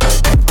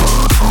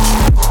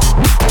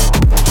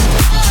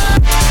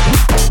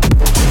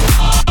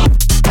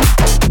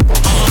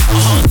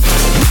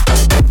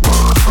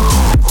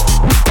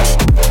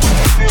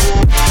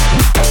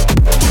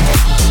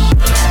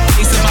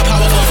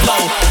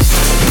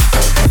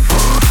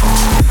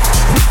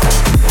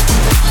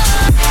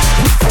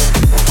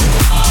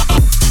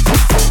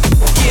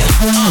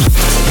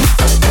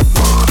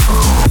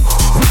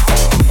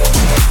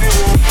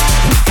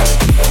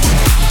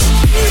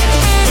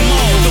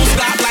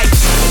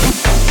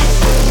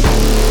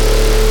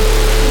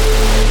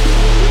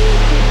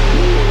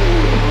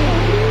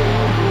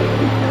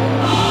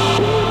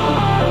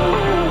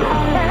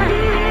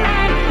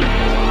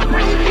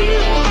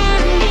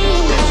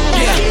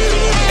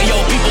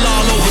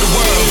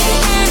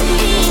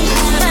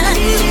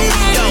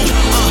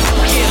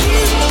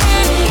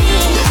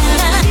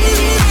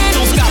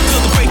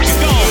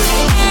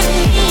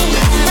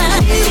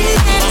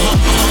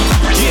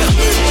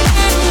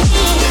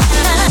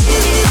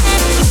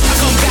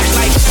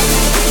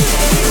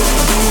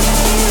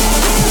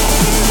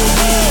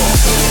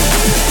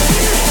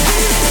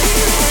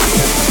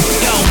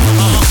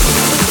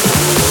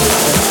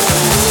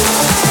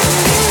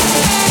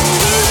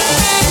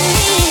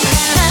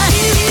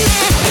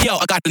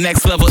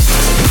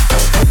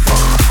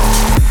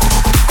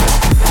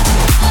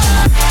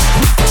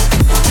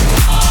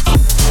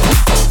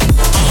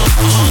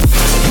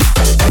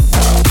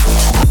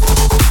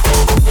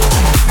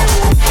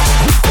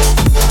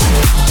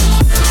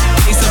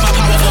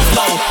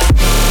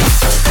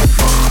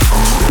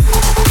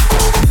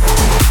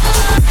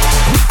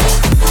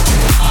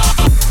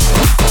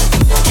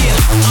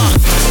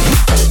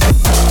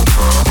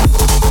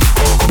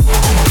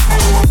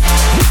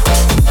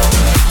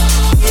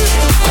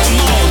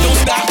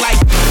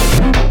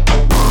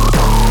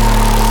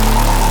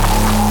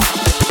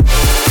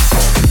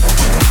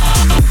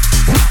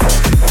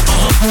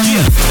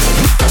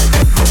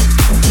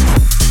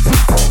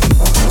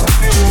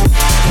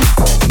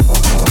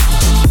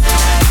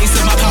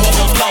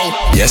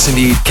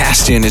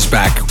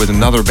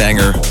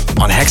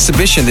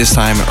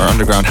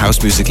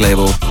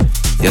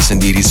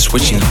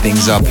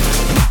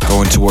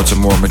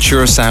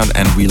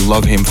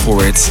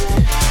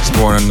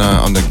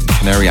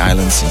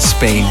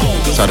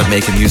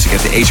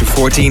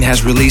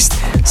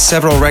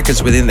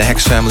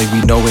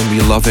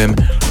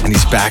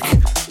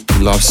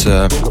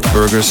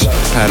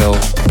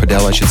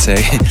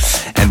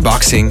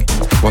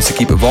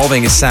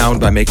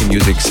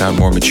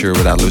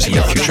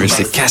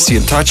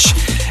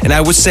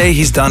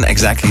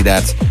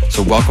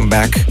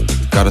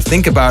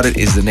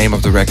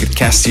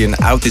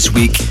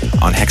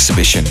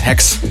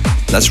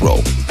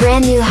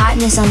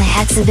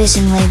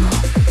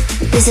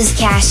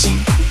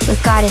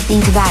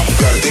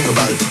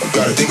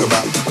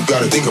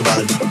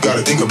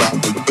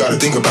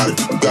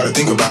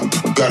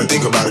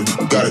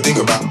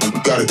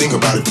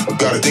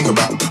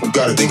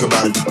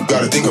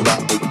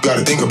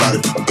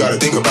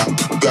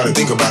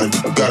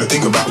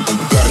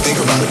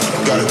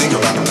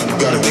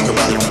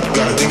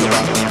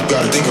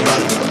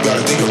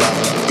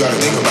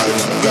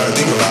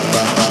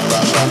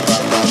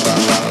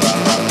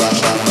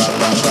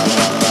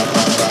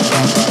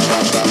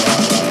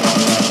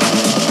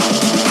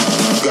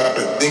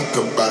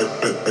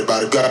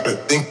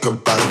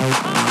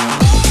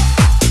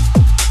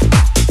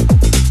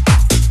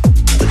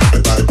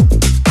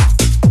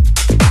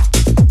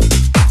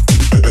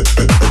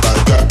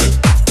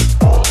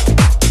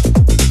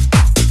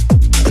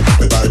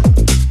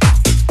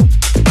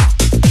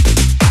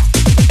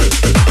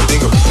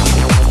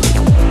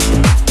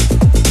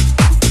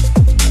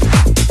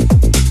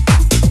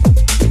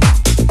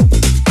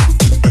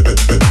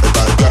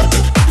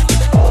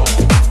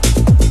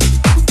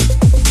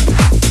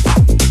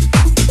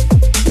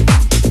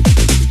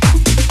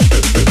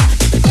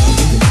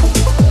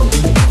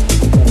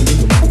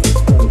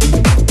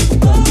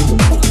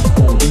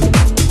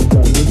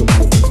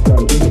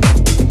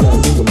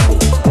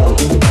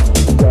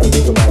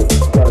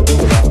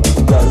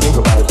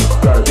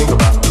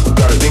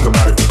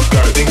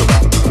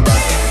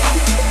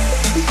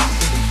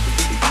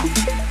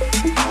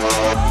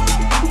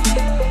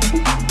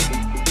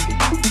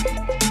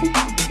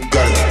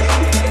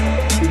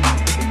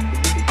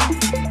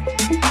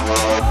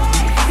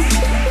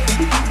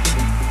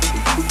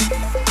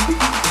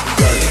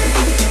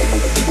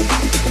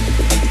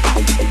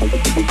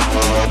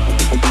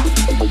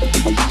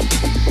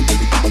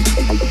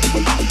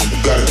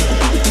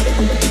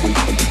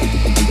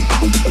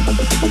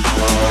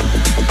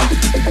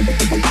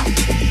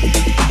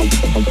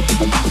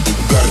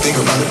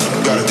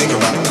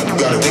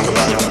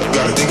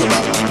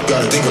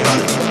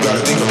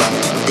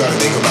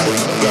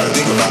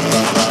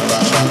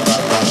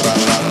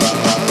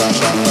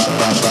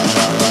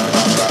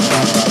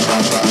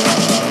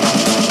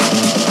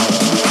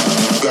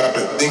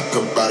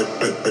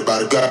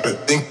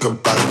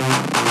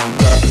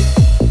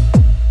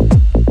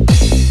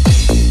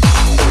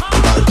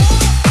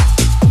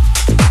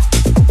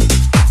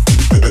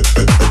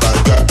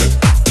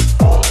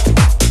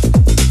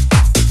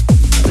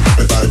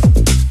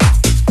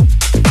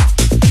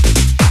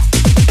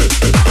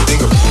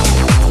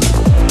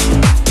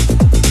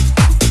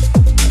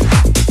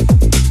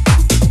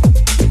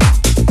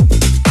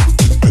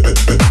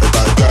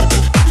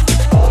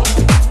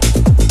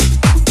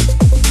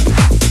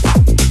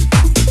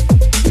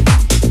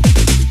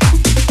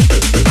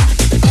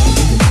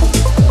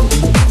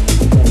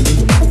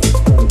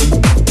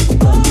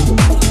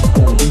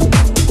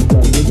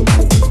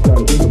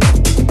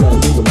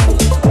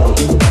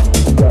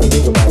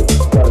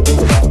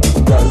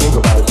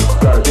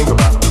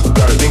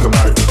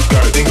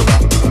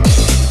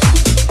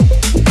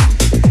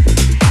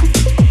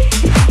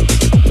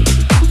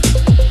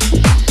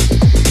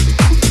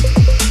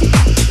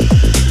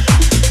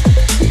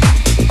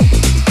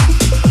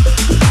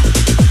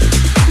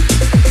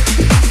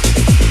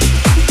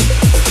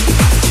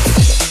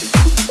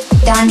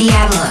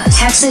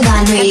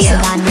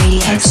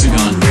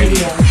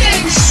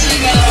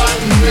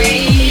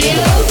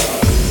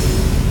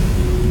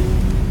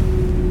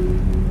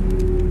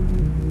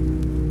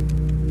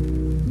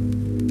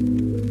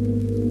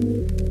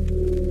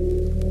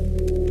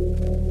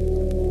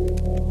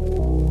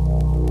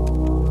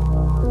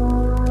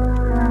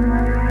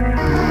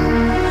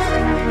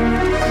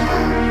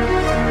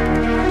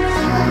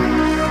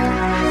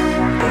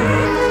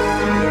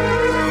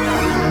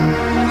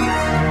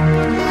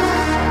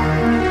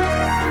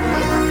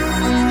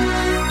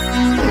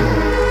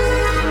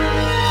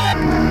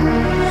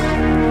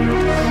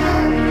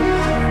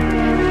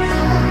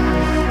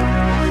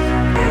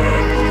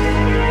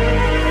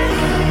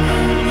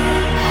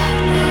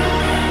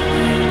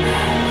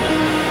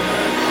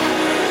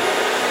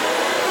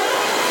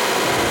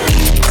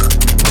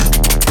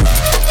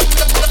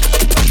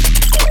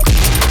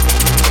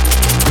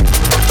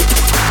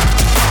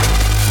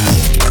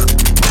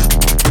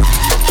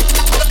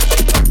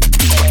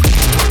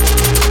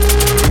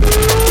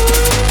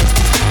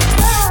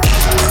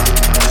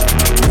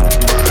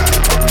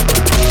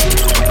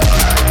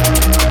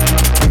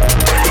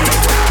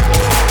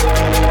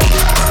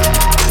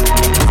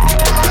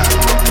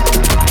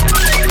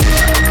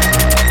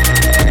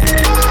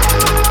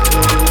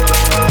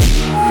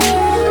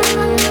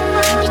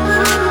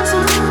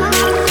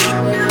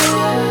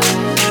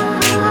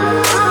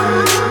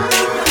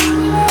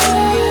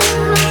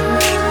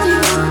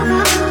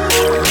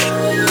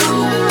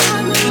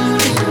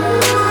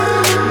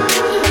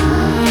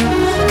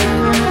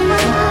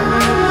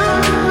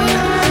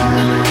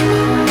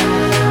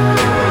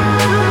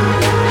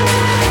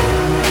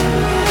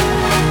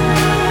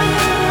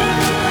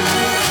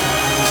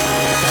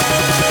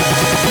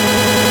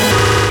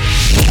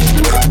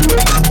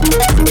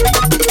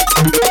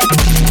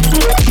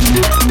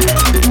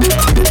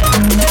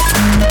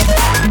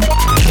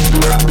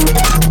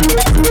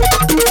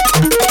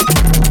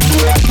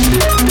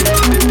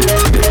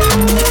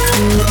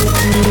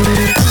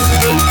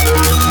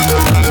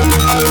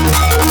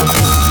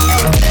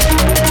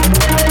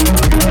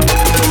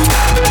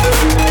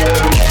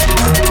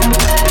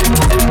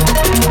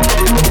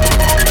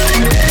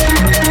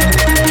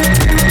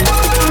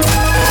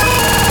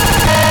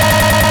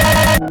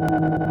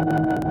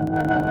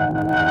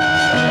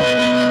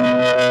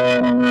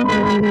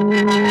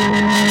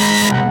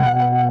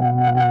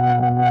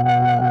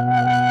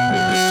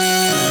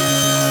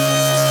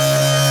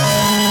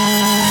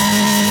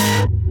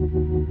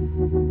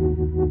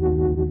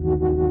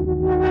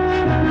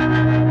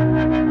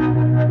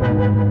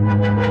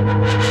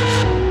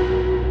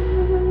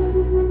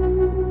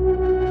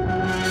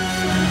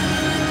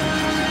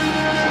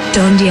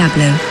 Don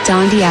Diablo.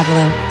 Don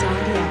Diablo.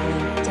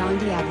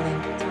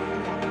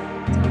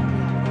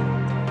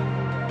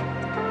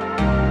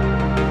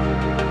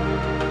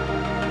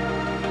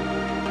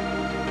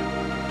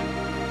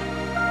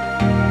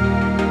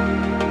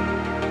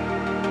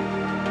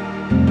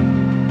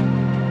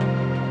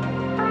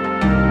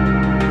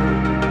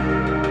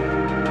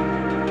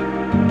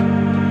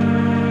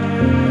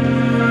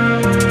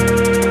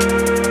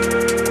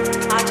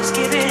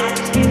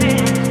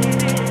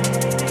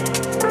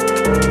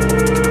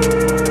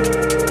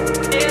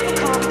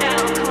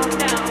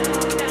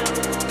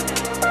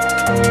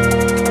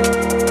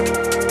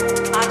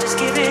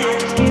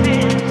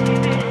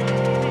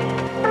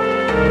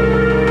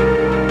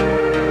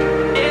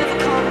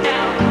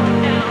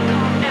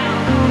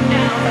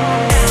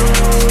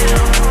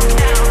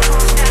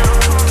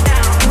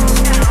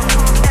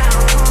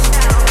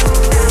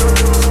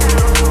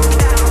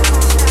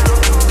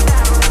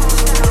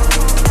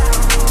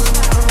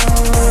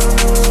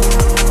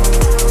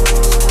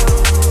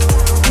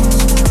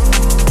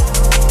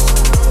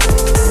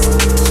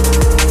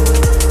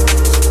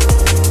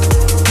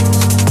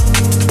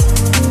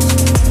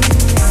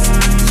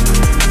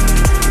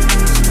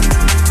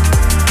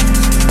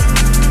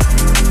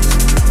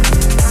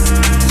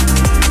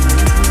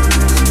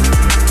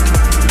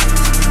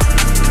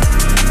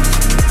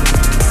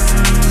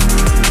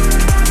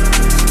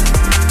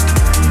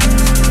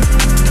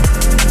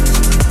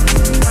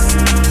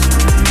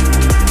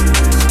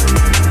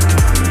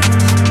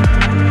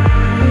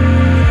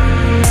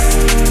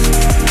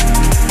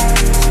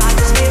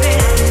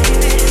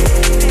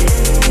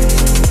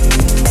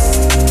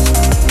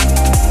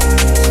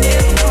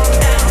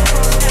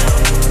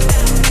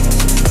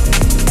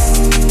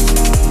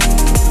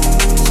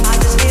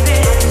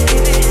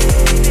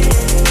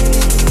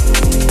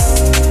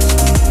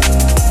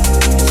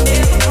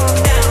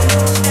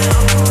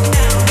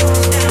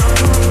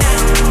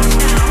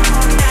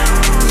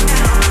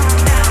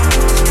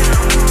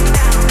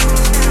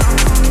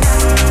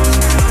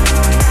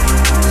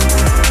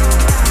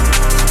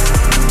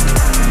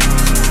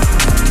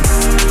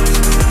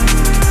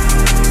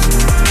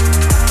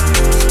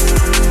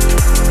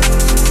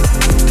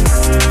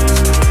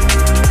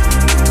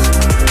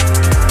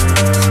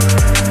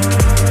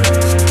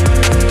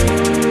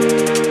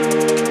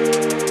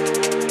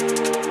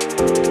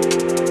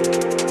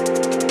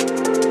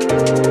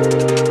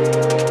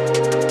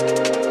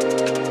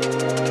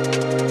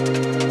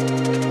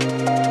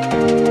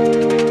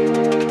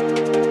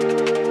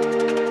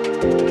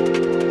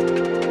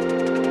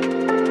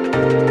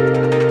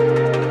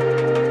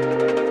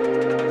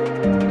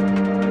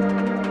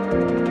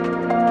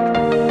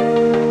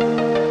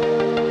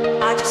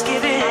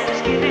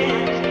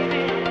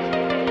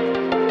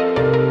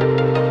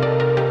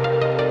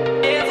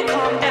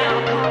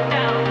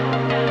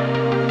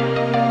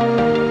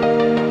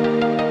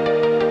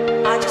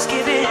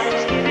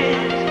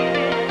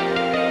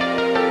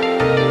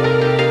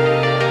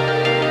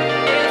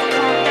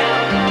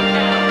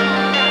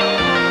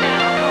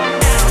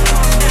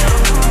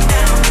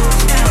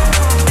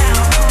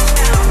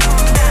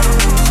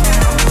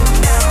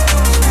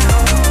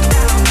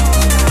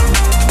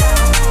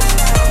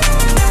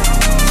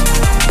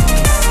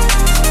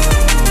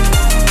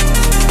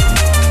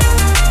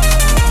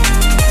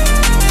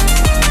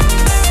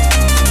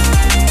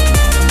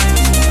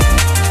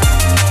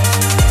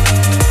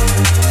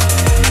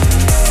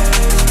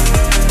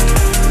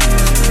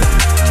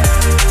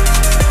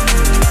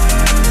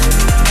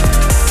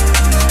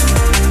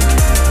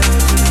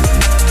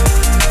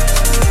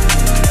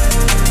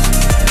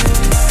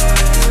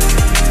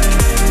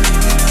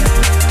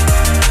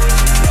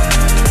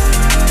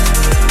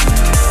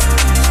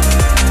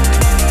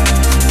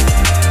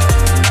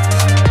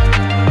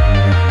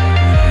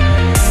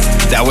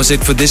 Was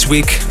it for this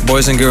week,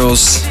 boys and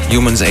girls,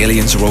 humans,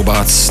 aliens,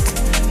 robots,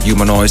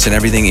 humanoids, and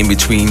everything in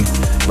between.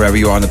 Wherever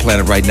you are on the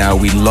planet right now,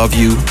 we love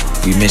you,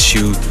 we miss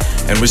you,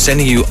 and we're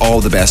sending you all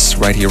the best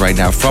right here, right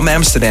now from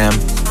Amsterdam.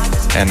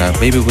 And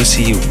maybe we'll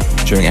see you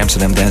during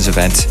Amsterdam Dance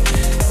Event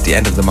at the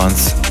end of the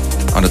month.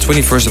 On the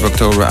 21st of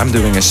October, I'm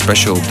doing a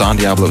special Don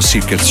Diablo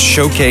Secrets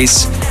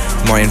Showcase.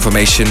 More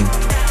information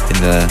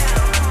in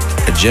the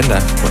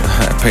agenda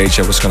page,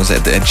 I was going to say,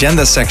 the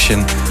agenda section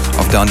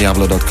of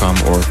dondiablo.com,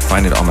 or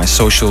find it on my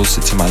socials.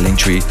 It's in my link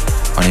tree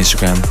on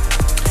Instagram.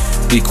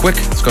 Be quick,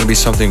 it's going to be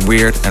something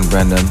weird and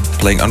random,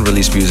 playing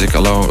unreleased music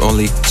alone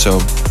only. So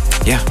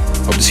yeah,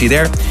 hope to see you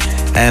there.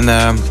 And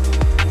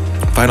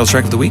final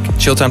track of the week,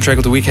 chill time track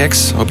of the week,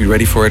 Hex. Hope you're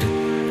ready for it.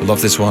 I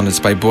love this one. It's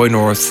by Boy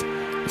North.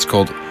 It's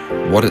called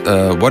What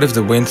If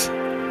the Wind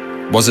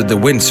Was It the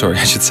Wind, sorry,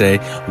 I should say.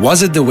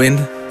 Was it the wind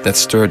that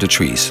stirred the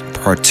trees?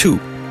 Part 2.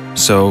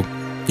 So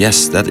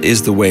yes, that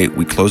is the way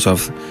we close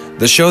off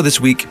the show this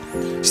week.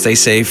 Stay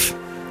safe,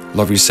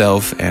 love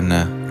yourself, and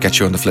catch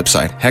you on the flip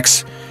side.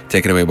 Hex,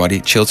 take it away,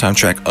 buddy. Chill time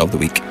track of the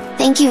week.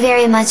 Thank you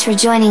very much for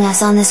joining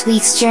us on this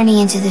week's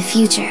journey into the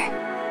future.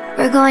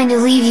 We're going to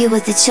leave you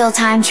with the chill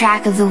time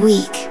track of the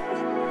week.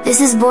 This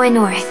is Boy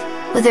North,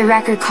 with a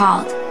record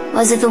called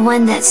Was It the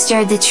Wind That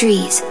Stirred the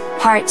Trees,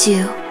 Part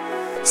 2.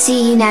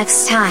 See you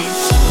next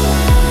time.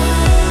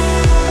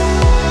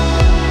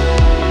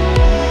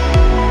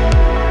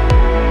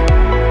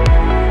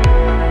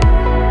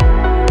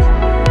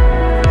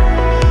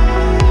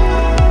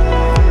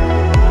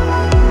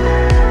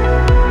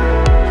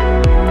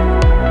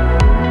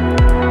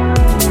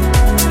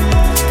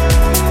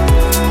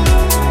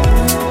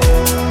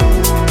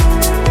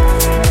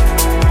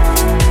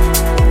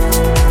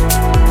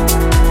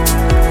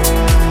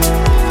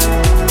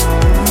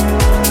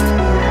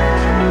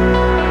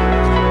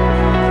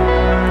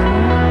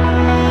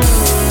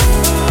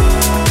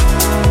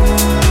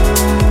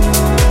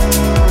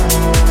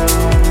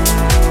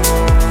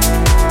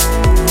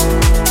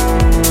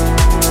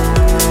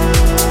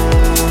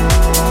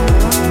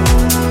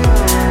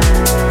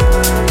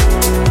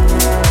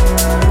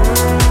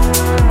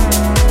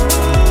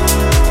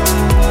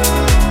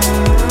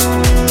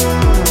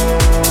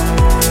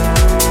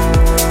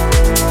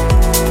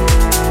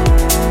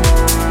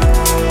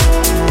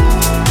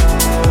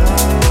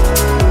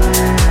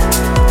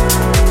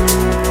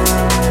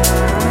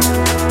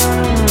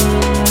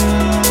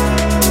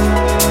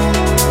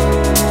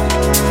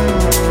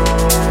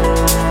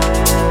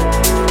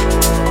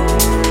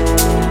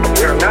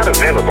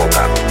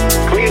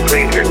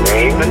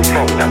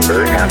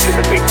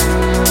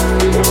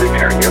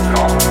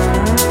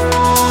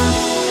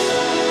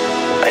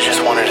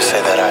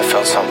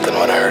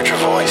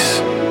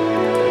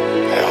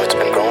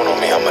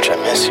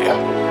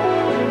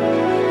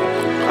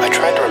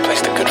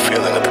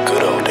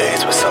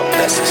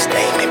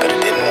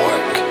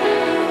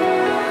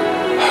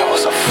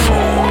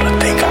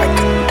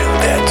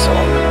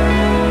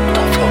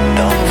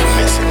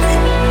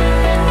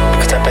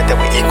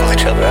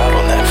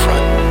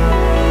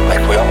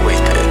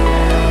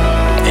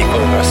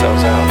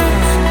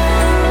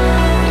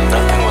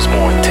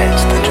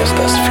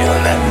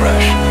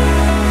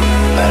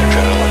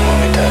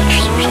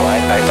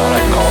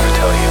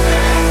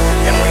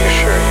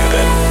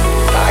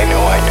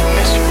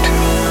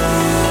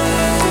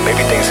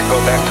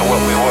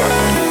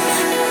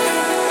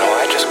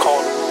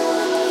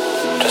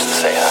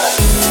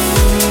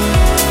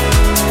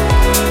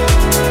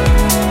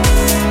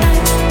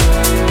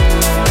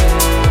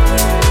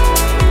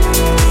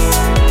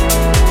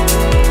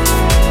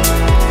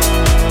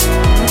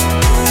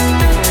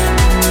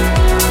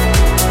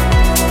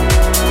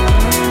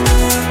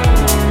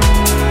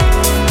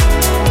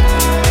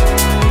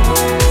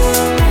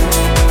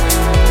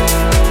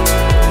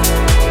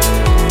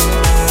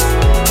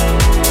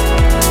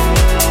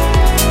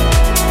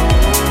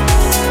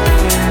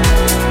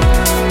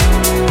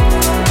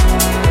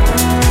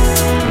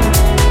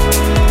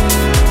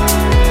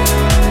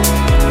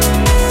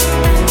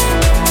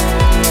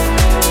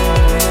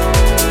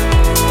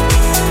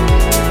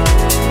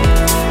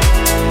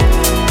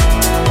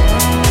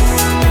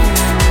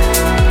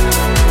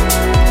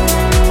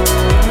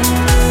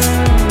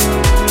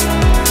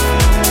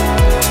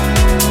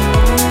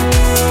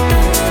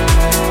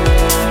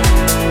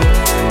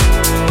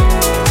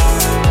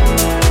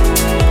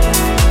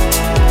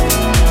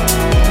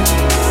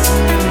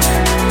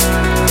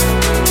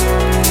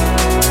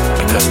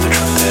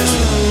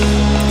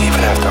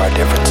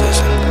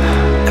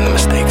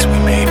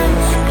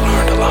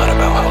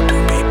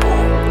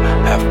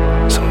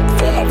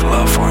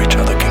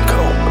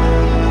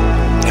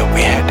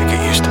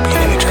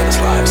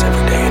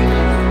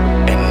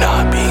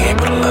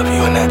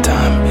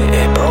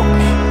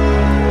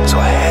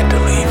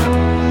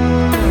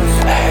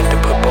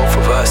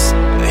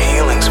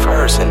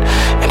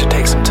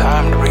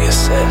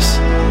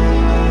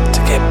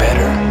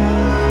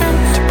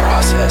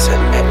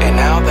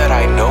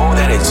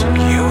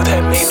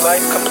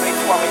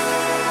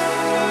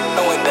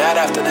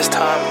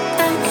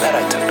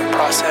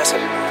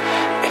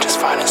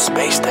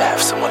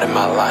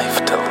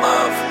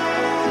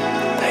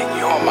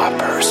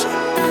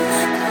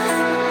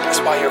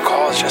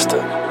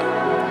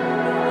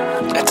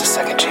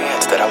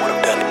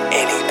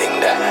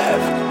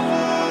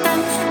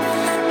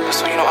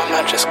 I'm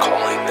not just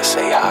calling to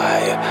say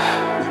hi.